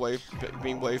from having the wave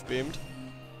being wave beamed.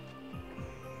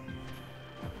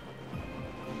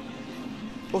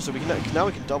 Also, now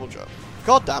we can double jump.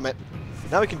 God damn it!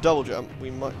 Now we can double jump.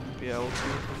 We might be able to.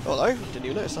 Oh, hello! Didn't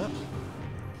even notice that.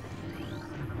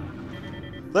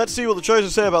 Let's see what the Chosen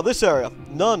say about this area.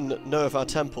 None know if our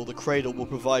temple, the Cradle, will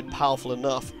provide powerful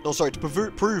enough. Oh, sorry, to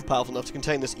prove powerful enough to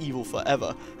contain this evil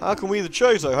forever. How can we, the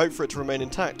Chosen, hope for it to remain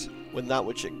intact when that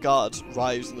which it guards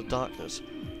rives in the darkness,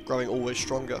 growing always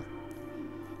stronger?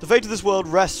 The fate of this world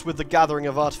rests with the gathering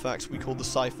of artifacts we call the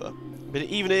Cipher, but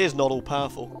even it is not all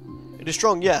powerful. It is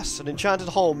strong, yes, an enchanted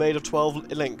whole made of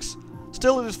 12 links.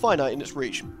 Still, it is finite in its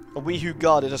reach, and we who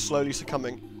guard it are slowly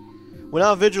succumbing. When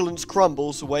our vigilance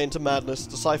crumbles away into madness,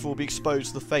 the Cipher will be exposed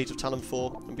to the fate of Talon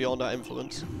 4 and beyond our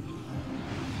influence.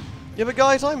 Yeah, but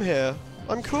guys, I'm here.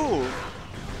 I'm cool.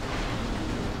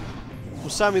 I'm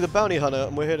Sammy the Bounty Hunter,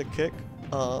 and we're here to kick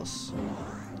ass.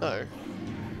 Oh.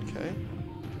 Okay.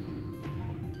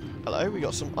 Hello, we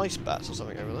got some ice bats or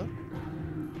something over there.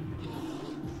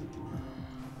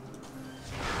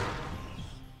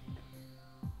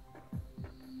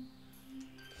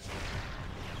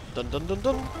 Dun dun dun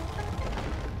dun.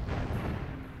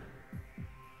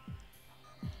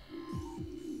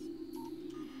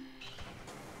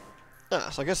 Ah,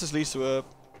 so I guess this leads to a...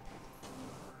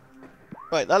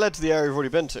 Right, that led to the area we've already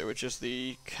been to, which is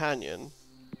the canyon.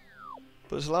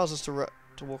 But this allows us to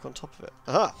walk on top of it.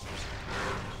 Aha!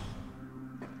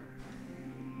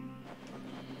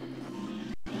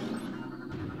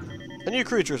 A new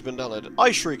creature has been downloaded.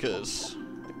 Ice Shriekers!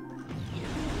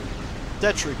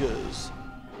 Dead Shriekers!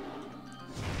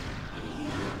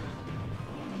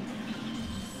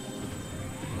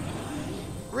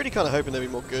 Really kind of hoping there'd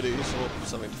be more goodies or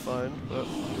something to find, but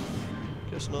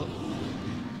guess not.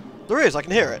 There is, I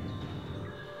can hear it.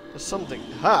 There's something.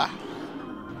 Ha!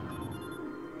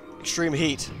 Extreme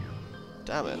heat.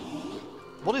 Damn it.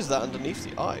 What is that underneath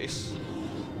the ice?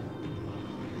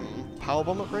 Power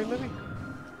bomb upgrade, maybe?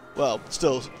 Well,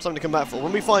 still, something to come back for.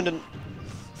 When we find an...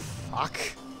 Fuck.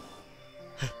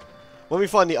 When we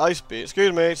find the ice beat...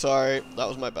 Excuse me, sorry. That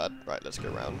was my bad. Right, let's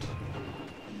go around.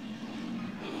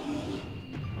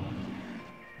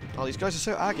 Oh, these guys are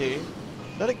so aggy.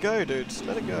 Let it go, dudes.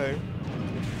 Let it go.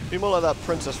 Be more like that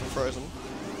princess from Frozen.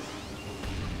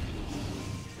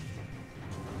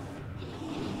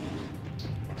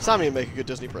 Sammy would make a good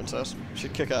Disney princess.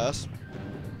 She'd kick ass.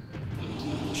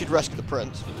 She'd rescue the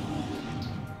prince.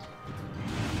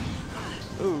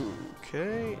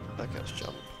 Okay. Okay, let's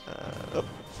jump. Up.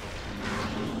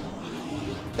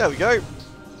 There we go.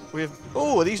 We have...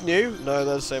 Oh, are these new? No,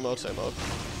 they're the same old, same old.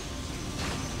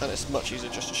 And it's much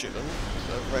easier just to shoot them with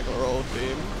a regular old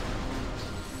beam.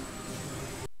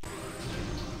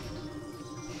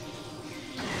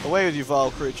 Away with you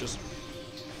vile creatures.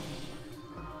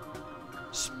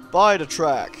 Spider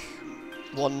track.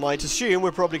 One might assume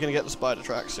we're probably going to get the spider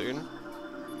track soon.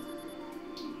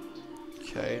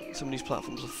 Okay, some of these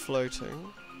platforms are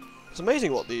floating. It's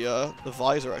amazing what the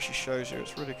visor actually shows you.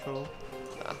 It's really cool.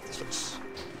 Ah, this looks...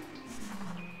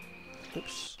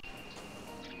 Oops.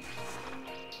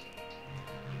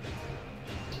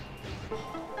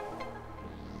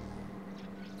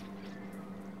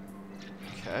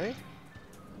 Okay.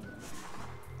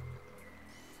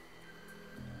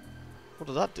 What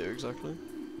does that do exactly?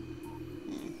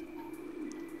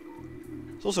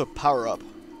 There's also a power-up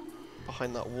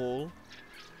behind that wall.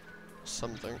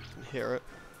 something. I can hear it.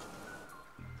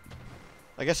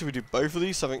 I guess if we do both of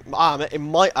these, something... it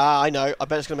might... I know. I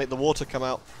bet it's going to make the water come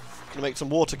out. Going to make some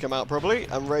water come out, probably,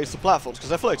 and raise the platforms, because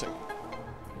they're floating.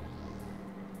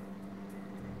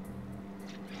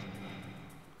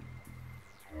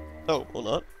 Oh, or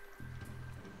not.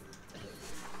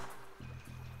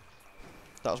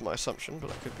 That was my assumption, but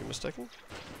I could be mistaken.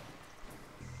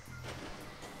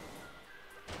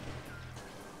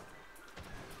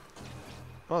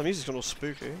 Oh, the music's gone all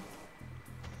spooky.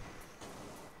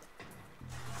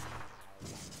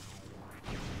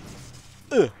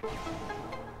 Ugh.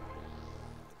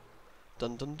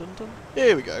 Dun dun dun dun.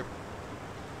 Here we go.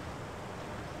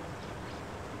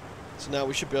 So now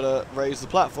we should be able to raise the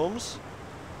platforms.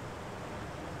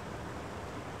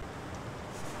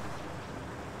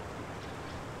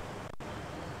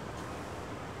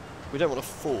 We don't want to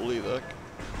fall either.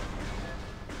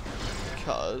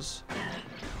 Because...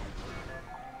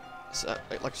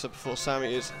 like I said before,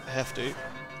 Sammy is hefty.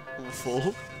 And will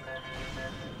fall.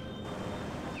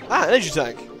 Ah, energy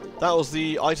tank! That was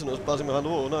the item that was buzzing behind the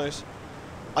wall, nice.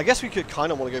 I guess we could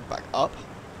kind of want to go back up.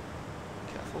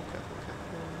 Careful, careful, careful.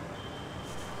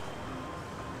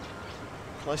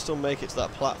 Can I still make it to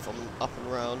that platform and up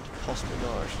and round? Possibly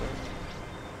not, actually.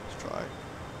 Let's try.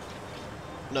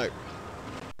 No.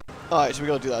 Alright, so we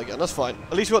gotta do that again, that's fine.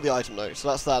 At least we got the item though, so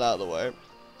that's that out of the way.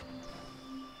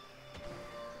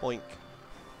 Oink.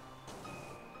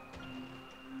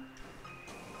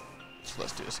 So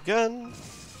let's do this again.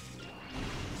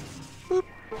 Boop.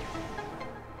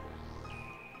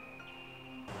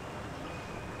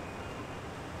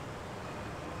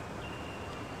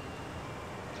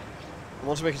 And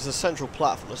once we make it to the central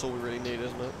platform, that's all we really need,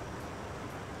 isn't it?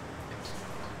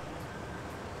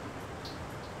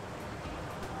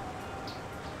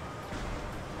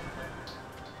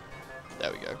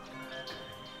 There we go.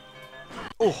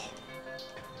 Oh!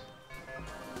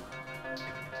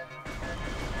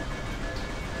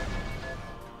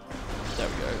 There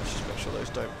we go. Let's just make sure those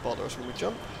don't bother us when we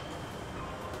jump.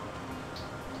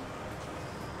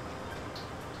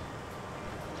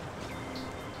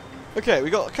 Okay, we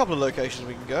got a couple of locations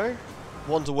we can go.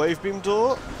 One's a wave beam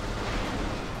door,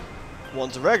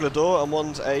 one's a regular door, and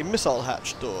one's a missile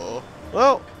hatch door.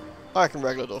 Well, I reckon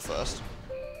regular door first.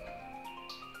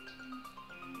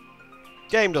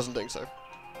 Game doesn't think so,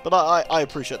 but I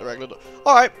appreciate the regular door.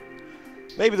 All right,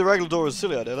 maybe the regular door is a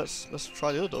silly idea. Let's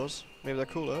try the other doors. Maybe they're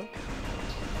cooler.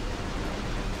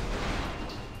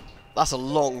 That's a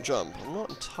long jump. I'm not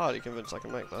entirely convinced I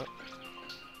can make that.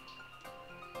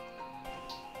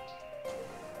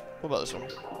 What about this one?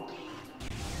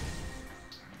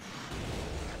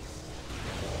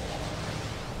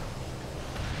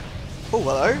 Oh,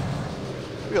 hello.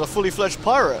 We got a fully fledged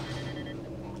pirate.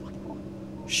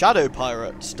 Shadow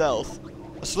pirate, stealth.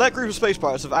 A select group of space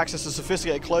pirates have access to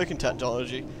sophisticated cloaking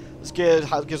technology. This gear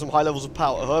gives them high levels of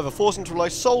power. However, forcing them to rely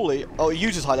solely, it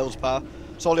uses high levels of power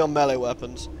solely on melee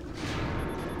weapons.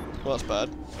 Well, that's bad.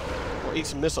 Well, eat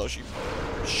some missiles, you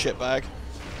shitbag.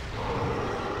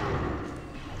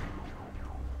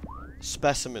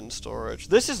 Specimen storage.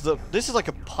 This is like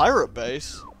a pirate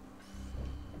base.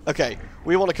 Okay,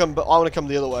 we want to come, but I want to come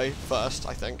the other way first.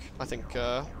 I think I'll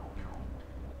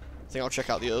check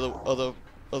out the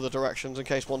other directions in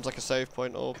case one's like a save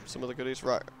point or some other goodies.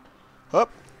 Right. Up.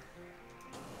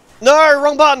 No,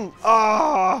 wrong button.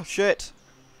 Ah, shit.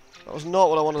 That was not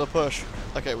what I wanted to push.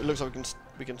 Okay, it looks like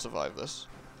we can survive this.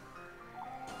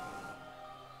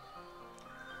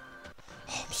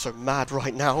 Oh, I'm so mad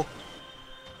right now.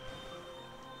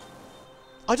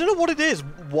 I don't know what it is.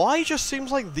 Y just seems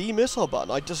like the missile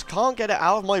button. I just can't get it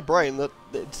out of my brain that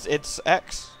it's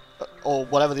X or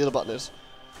whatever the other button is.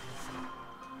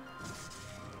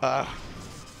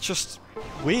 Just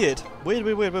weird.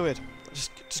 Weird.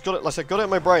 Just got it. Like I said, got it in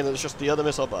my brain that it's just the other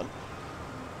missile button.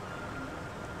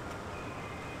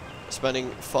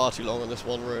 Spending far too long in this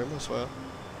one room, I swear.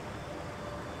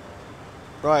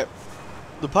 Right.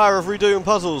 The power of redoing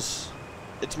puzzles.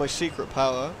 It's my secret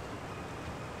power.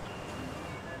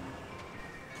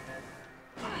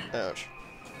 Ouch.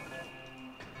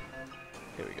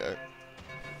 Here we go.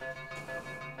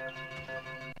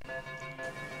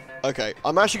 Okay,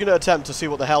 I'm actually going to attempt to see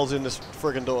what the hell's in this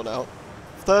friggin' door now.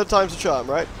 Third time's a charm,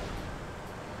 right?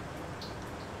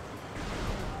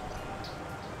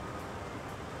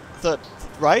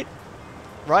 Right?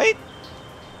 Right?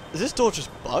 Is this door just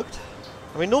bugged?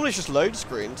 I mean, normally it's just load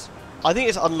screens. I think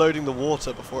it's unloading the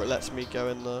water before it lets me go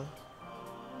in there.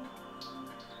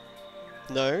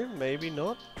 No, maybe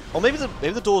not. Or maybe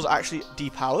the door's actually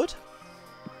depowered?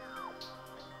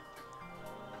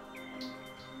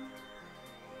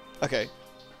 Okay.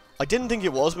 I didn't think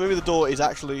it was. Maybe the door is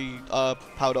actually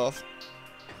powered off.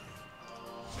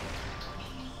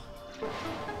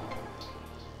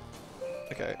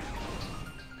 Okay.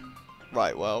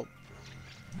 Right, well.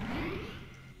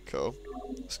 Cool.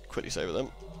 Let's quickly save it then.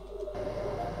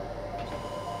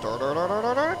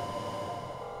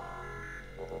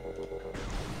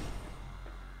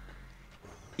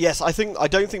 Yes, I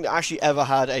don't think they actually ever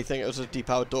had a thing. It was a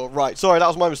depowered door. Right, sorry, that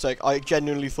was my mistake. I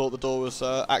genuinely thought the door was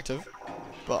active.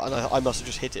 But I must have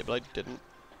just hit it, but I didn't.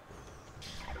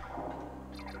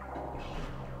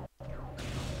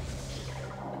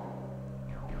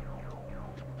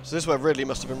 So this is where Ridley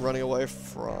must have been running away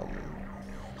from.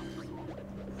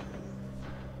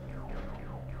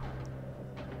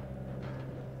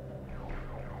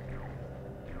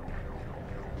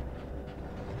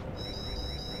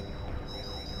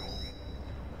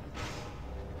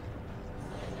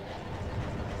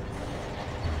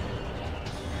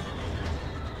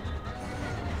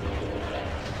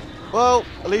 Well,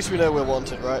 at least we know we're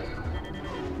wanted, right?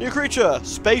 New creature,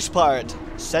 Space Pirate.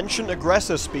 Sentient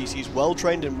aggressor species, well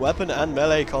trained in weapon and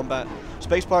melee combat.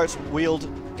 Space Pirates wield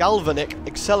galvanic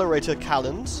accelerator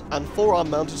cannons and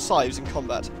forearm-mounted scythes in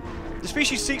combat. The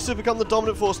species seeks to become the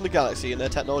dominant force in the galaxy, and their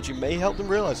technology may help them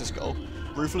realize this goal.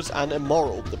 Ruthless and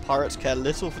immoral, the pirates care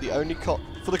little for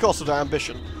the cost of their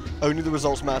ambition. Only the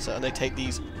results matter, and they take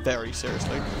these very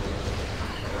seriously.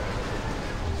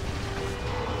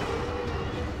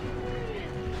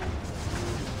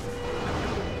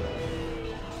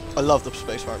 I love the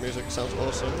Space Pirate music, it sounds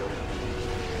awesome.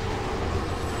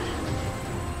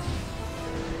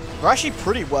 They're actually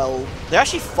pretty well... They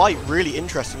actually fight really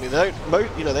interestingly. They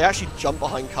don't... You know, they actually jump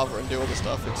behind cover and do other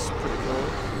stuff. It's pretty cool.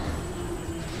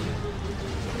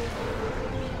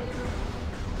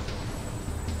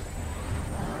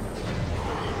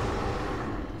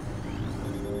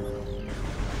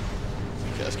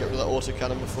 Okay, let's get rid of that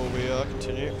autocannon before we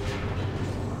continue.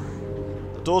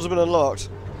 The doors have been unlocked.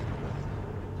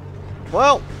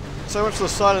 Well, so much for the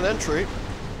silent entry.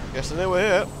 Guess they know we're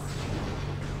here.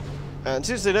 And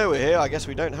since they know we're here, I guess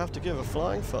we don't have to give a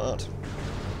flying fart.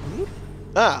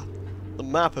 Ah, the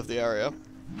map of the area.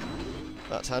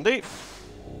 That's handy.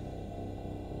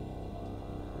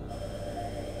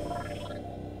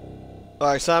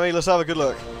 Alright, Sammy, let's have a good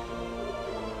look.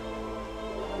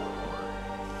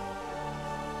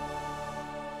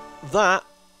 That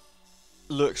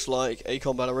looks like a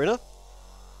combat arena.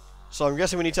 So I'm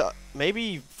guessing we need to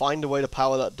maybe find a way to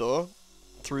power that door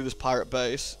through this pirate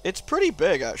base. It's pretty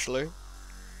big, actually.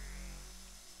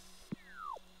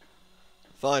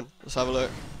 Fine, let's have a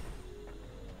look.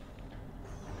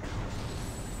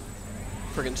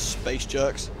 Friggin' space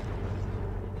jerks.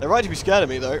 They're right to be scared of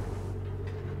me, though.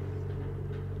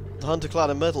 The hunter clad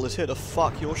in metal is here to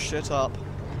fuck your shit up.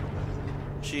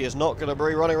 She is not gonna be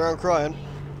running around crying.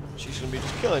 She's gonna be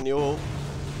just killing you all.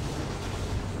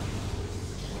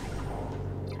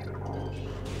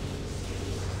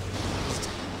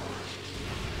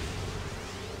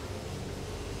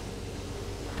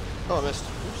 Oh, I missed.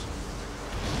 Oops.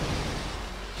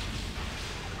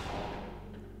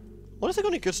 What if they got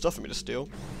any good stuff for me to steal?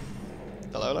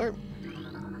 Hello, hello.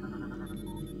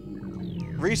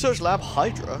 Research Lab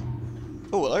Hydra.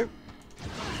 Oh, hello.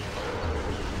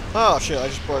 Oh shit, I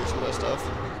just broke some of their stuff.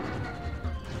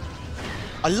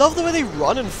 I love the way they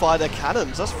run and fire their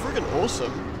cannons. That's friggin'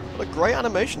 awesome. What a great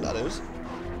animation that is.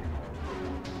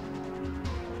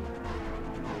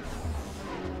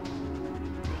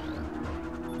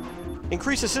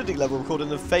 Increased acidity level recorded in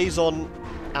the Phazon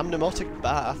amniotic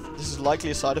bath. This is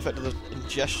likely a side effect of the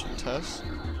ingestion test.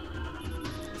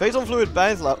 Phazon fluid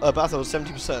bath level is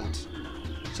 70%.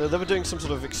 So they were doing some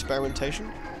sort of experimentation.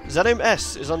 Xenome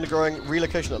S is undergoing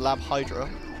relocation at Lab Hydra.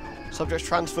 Subjects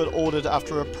transferred ordered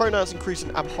after a pronounced increase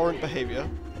in abhorrent behavior.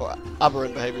 Or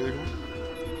aberrant behavior even.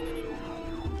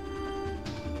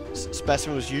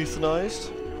 Specimen was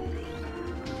euthanized.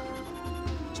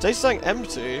 Status saying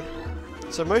empty.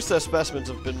 So most of their specimens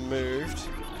have been moved.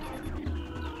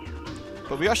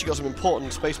 But we actually got some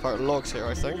important Space Pirate logs here,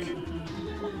 I think.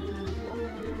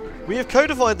 We have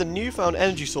codified the newfound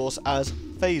energy source as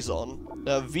Phazon,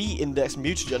 a V-index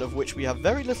mutagen of which we have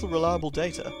very little reliable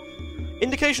data.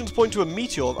 Indications point to a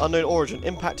meteor of unknown origin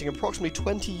impacting approximately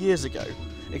 20 years ago,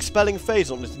 expelling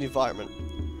Phazon into the environment.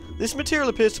 This material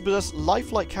appears to possess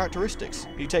lifelike characteristics,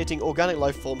 mutating organic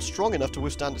life forms strong enough to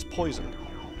withstand its poison.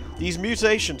 These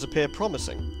mutations appear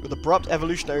promising, with abrupt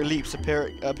evolutionary leaps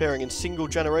appearing in single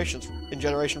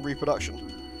generation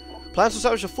reproduction. Plans to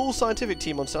establish a full scientific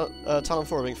team on Talon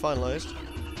 4 are being finalized.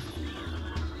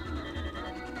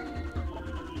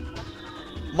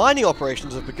 Mining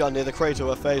operations have begun near the crater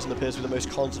where Phazon appears to be the most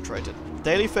concentrated.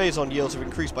 Daily Phazon yields have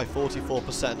increased by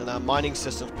 44%, and our mining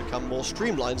systems become more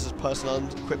streamlined as personnel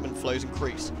and equipment flows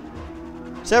increase.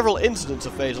 Several incidents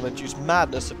of Phazon-induced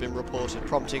madness have been reported,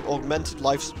 prompting augmented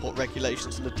life support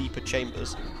regulations in the deeper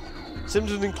chambers.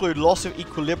 Symptoms include loss of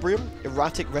equilibrium,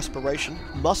 erratic respiration,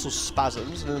 muscle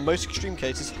spasms, and in the most extreme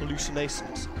cases,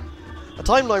 hallucinations. A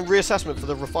timeline reassessment for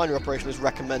the refinery operation is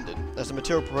recommended, as the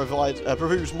material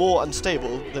proves more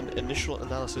unstable than initial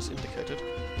analysis indicated.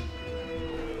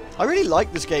 I really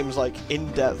like this game's like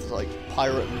in-depth, like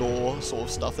pirate lore sort of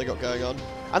stuff they got going on,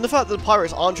 and the fact that the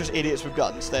pirates aren't just idiots with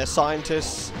guns; they're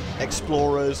scientists,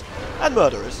 explorers, and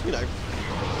murderers. You know.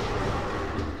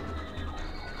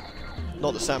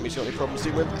 Not that Sammy's got any problems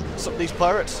dealing with some of these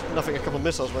pirates. Nothing a couple of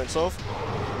missiles won't solve.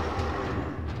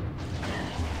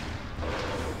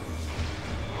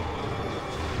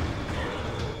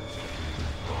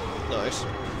 Nice.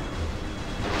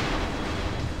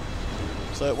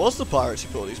 So it was the pirates who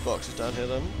put all these boxes down here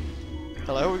then.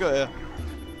 Hello, what we got here?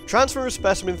 Transfer of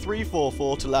specimen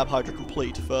 344 to Lab Hydra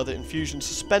complete. Further infusion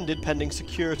suspended pending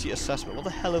security assessment. What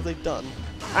the hell have they done?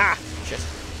 Ah! Shit.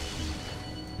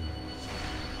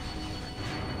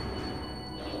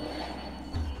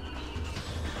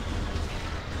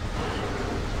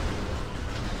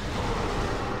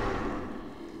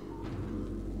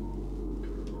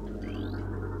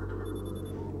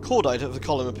 Cordite of the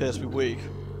column appears to be weak.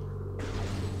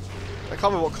 I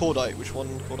can't remember what cordite, which one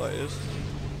cordite is.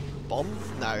 Bomb?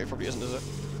 No, it probably isn't, is it?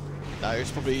 No,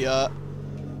 it's probably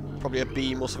a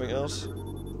beam or something else.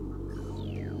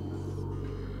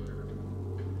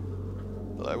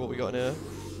 Hello, what we got in here?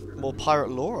 More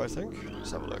pirate lore, I think.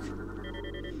 Let's have a look.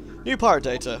 New pirate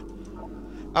data.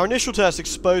 Our initial tests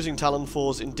exposing Talon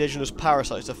 4's indigenous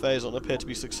parasites to Phazon appear to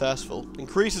be successful.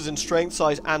 Increases in strength,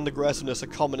 size, and aggressiveness are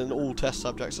common in all test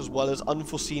subjects, as well as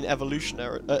unforeseen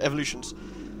evolutions,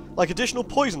 like additional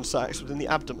poison sacs within the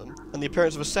abdomen, and the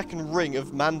appearance of a second ring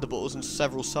of mandibles in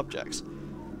several subjects.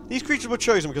 These creatures were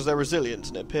chosen because they're resilient,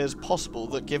 and it appears possible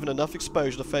that given enough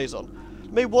exposure to Phazon, they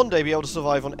may one day be able to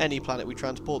survive on any planet we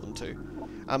transport them to.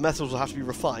 Our methods will have to be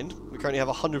refined. We currently have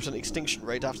a 100% extinction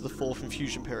rate after the 4th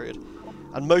infusion period,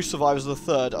 and most survivors of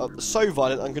the 3rd are so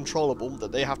violent and uncontrollable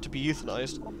that they have to be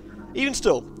euthanized. Even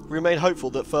still, we remain hopeful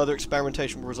that further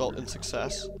experimentation will result in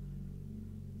success.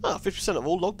 Ah, 50% of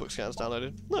all logbook scans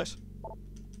downloaded. Nice.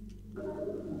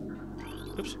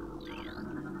 Oops.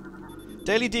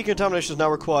 Daily decontamination is now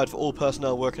required for all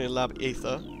personnel working in Lab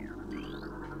Ether.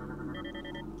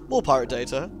 More pirate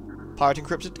data. Pirate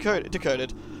encrypted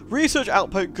decoded. Research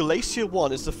outpost Glacier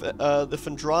 1 is the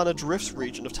Fendrana Drifts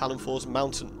region of Talon 4's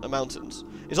mountains.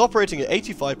 Is operating at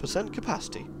 85%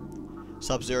 capacity.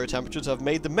 Sub-zero temperatures have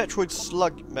made the Metroids,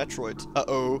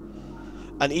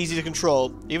 and easy to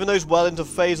control, even those well into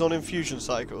Phazon infusion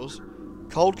cycles.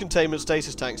 Cold containment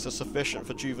stasis tanks are sufficient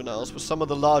for juveniles, but some of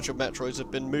the larger Metroids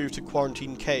have been moved to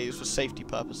quarantine caves for safety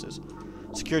purposes.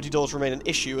 Security doors remain an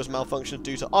issue as malfunctions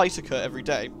due to ice occur every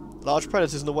day. Large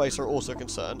predators in the waste are also a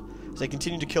concern, as they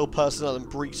continue to kill personnel and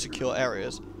breach secure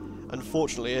areas.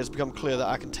 Unfortunately, it has become clear that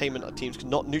our containment teams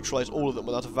cannot neutralize all of them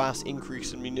without a vast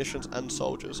increase in munitions and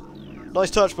soldiers.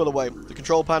 Nice touch, by the way. The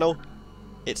control panel,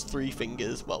 it's 3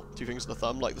 fingers. Well, 2 fingers and a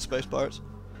thumb, like the Space Pirates.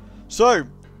 So,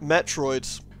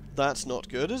 Metroids. That's not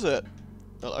good, is it?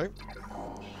 Hello.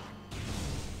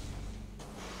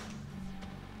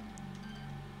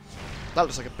 That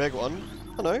looks like a big one.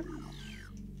 Hello.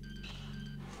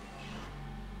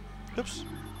 Oops.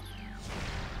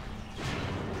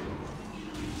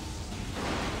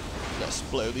 Let's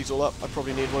blow these all up. I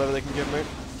probably need whatever they can give me.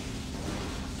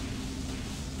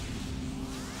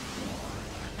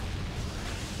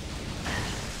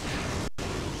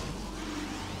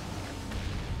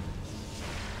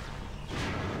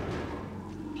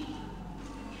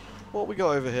 What we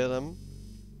got over here then?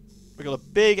 We got a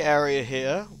big area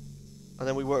here, and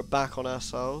then we work back on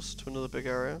ourselves to another big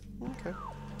area. Okay.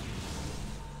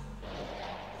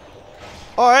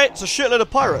 Alright, it's a shitload of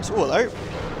pirates. Oh, hello.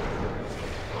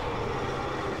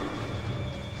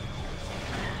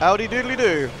 Howdy doodly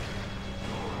doo.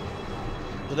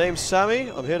 The name's Sammy.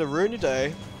 I'm here to ruin your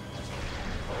day.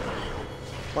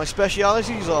 My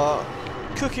specialities are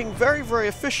cooking very, very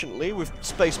efficiently with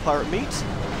space pirate meat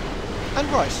and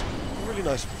rice. Really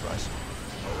nice with rice.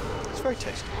 It's very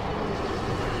tasty.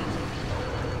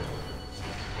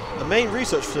 The main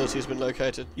research facility has been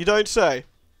located. You don't say. It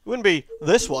wouldn't be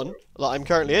this one that I'm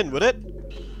currently in, would it?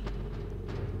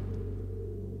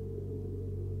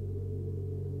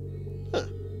 Huh.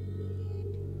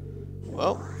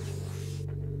 Well.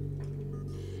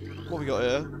 What we got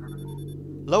here?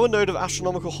 Lower node of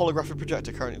astronomical holographic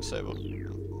projector currently disabled.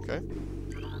 Okay.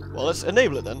 Well, let's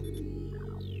enable it then.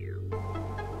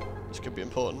 This could be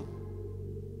important.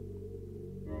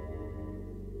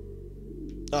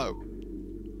 Oh.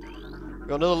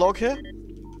 Got another log here?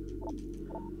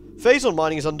 Phase on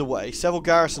mining is underway. Several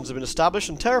garrisons have been established,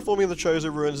 and terraforming of the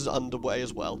Chozo ruins is underway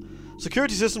as well.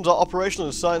 Security systems are operational,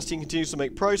 and the science team continues to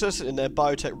make progress in their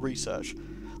biotech research.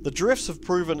 The drifts have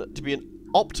proven to be an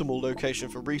optimal location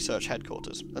for research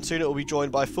headquarters, and soon it will be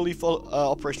joined by a fully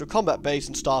operational combat base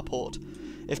and starport.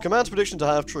 If Command's predictions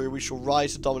are true, we shall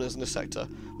rise to dominance in this sector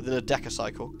within a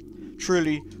decacycle.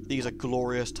 Truly, these are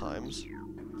glorious times.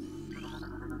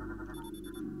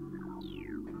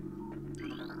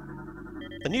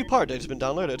 A new pirate data has been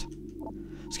downloaded.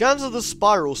 Scans of the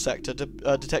Spiral sector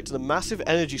detected a massive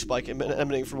energy spike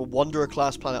emanating from a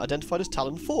Wanderer-class planet identified as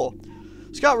Talon 4.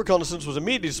 Scout reconnaissance was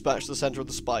immediately dispatched to the center of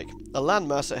the spike, a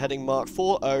landmass at heading mark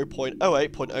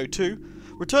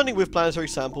 40.08.02, returning with planetary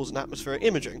samples and atmospheric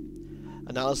imaging.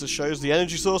 Analysis shows the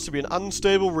energy source to be an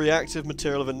unstable reactive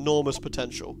material of enormous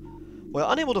potential. We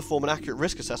are unable to form an accurate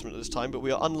risk assessment at this time, but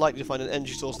we are unlikely to find an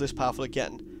energy source this powerful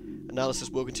again. Analysis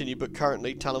will continue, but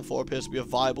currently Talon 4 appears to be a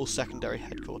viable secondary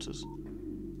headquarters.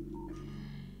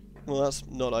 Well, that's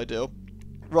not ideal.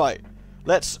 Right,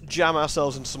 let's jam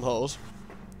ourselves into some holes.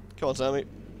 Come on, Sammy.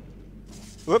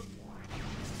 Whoop.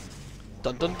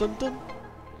 Dun dun dun dun.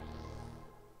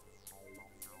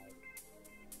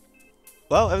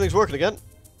 Well, everything's working again.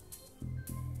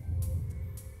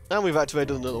 And we've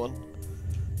activated another one.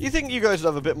 You think you guys would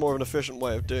have a bit more of an efficient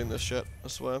way of doing this shit, I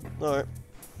swear. Alright.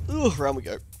 Ooh, round we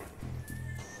go.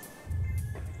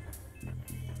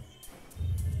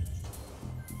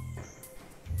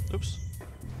 Oops.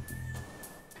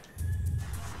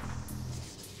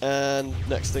 And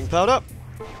next thing powered up.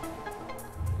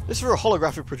 This is for a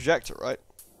holographic projector, right?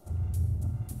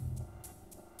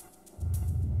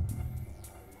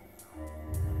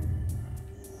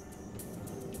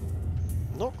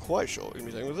 Not quite sure what we're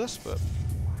going to be doing with this, but...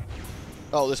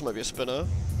 Oh, this might be a spinner.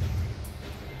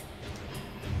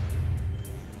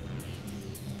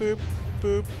 Boop,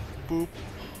 boop, boop.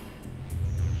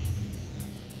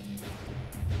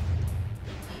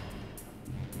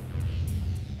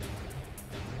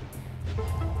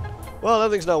 Well,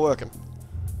 everything's now working.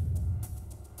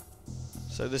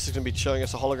 So this is going to be showing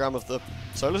us a hologram of the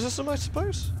solar system, I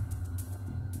suppose?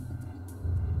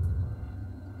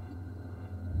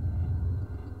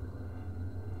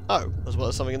 Oh, as well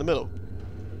as something in the middle.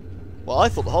 Well, I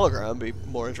thought the hologram would be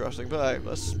more interesting, but hey,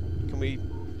 let's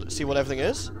see what everything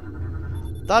is?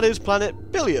 That is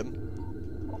planet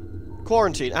Billium.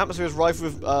 Quarantine. Atmosphere is rife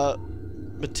with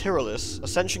Materialis.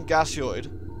 Ascension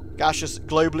gaseoid. Gaseous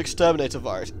global exterminator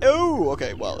virus. Oh,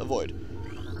 okay, well, avoid.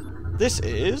 This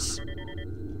is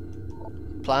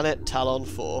planet Talon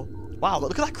 4. Wow,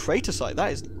 look at that crater site.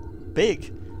 That is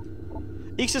big.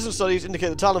 Ecosystem studies indicate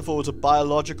that Talon 4 was a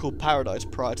biological paradise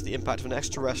prior to the impact of an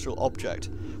extraterrestrial object.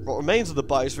 What remains of the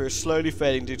biosphere is slowly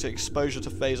fading due to exposure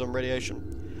to phazon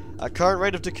radiation. At current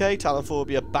rate of decay, Talon 4 will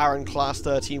be a barren Class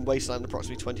 13 wasteland in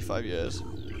approximately 25 years.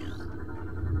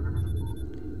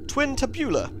 Twin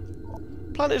tabula.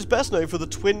 Planet is best known for the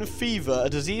twin fever, a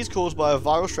disease caused by a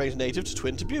viral strain native to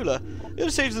twin tabula. In the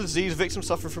stage of the disease, victims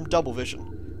suffer from double vision.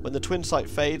 When the twin sight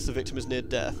fades, the victim is near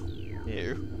death.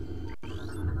 Ew.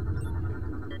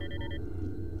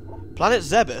 Planet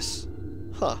Zebes.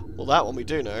 Huh, well that one we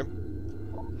do know.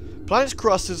 Planet's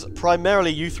crust is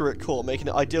primarily eutheric core, making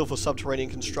it ideal for subterranean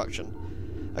construction.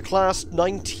 A Class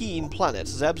 19 planet,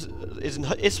 Zebes is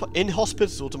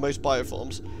inhospitable to most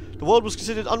bioforms. The world was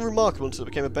considered unremarkable until it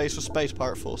became a base for space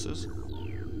pirate forces.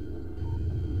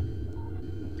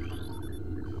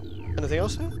 Anything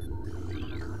else here?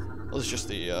 Well, it's just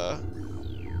the,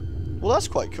 Well, that's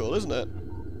quite cool, isn't it?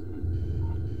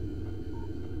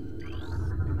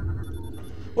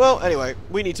 Well, anyway,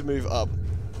 we need to move up.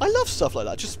 I love stuff like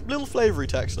that, just little flavoury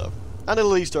tech stuff. And a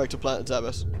little Easter egg to Planet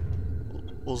Zebes.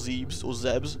 Or Zebes, or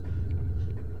Zebs.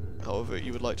 However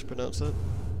you would like to pronounce it.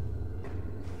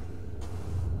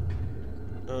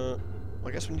 I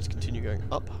guess we need to continue going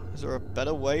up. Is there a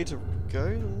better way to go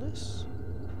than this?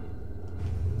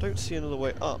 Don't see another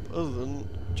way up other than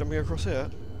jumping across here.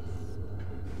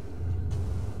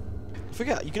 I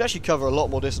forget, you can actually cover a lot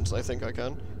more distance than I think I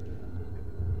can.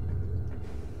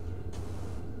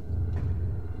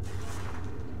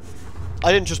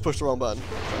 I didn't just push the wrong button.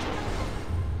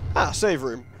 Ah, save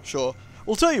room. Sure.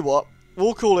 We'll tell you what.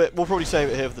 We'll call it. We'll probably save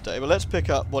it here for the day. But let's pick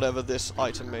up whatever this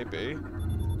item may be.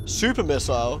 Super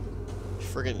missile.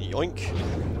 Friggin' yoink.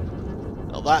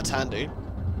 Now that's handy.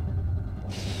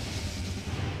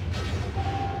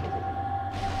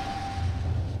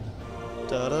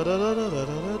 Da da da da da da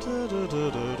da da da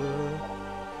da da.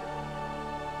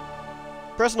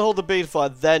 Press and hold the B to fire,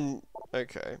 then...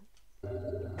 Okay.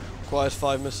 Requires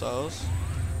 5 missiles.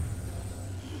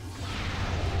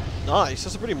 Nice,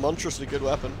 that's a pretty monstrously good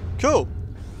weapon. Cool.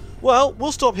 Well,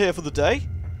 we'll stop here for the day.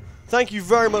 Thank you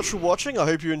very much for watching. I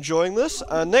hope you're enjoying this.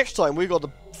 And next time, we've got the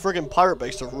friggin' pirate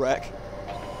base to wreck.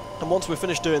 And once we're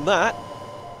finished doing that,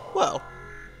 well,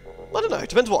 I don't know. It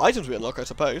depends what items we unlock, I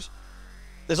suppose.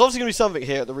 There's obviously going to be something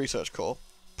here at the research core.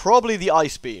 Probably the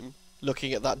ice beam,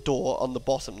 looking at that door on the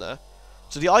bottom there.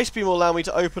 So the ice beam will allow me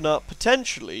to open up,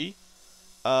 potentially,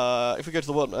 if we go to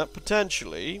the world map,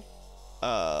 potentially,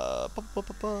 the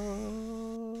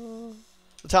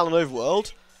Talon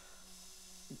Overworld,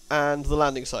 and the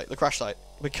landing site, the crash site,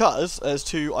 because there's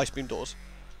 2 ice beam doors.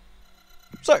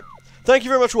 So, thank you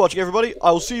very much for watching, everybody.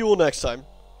 I will see you all next time.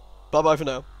 Bye-bye for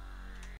now.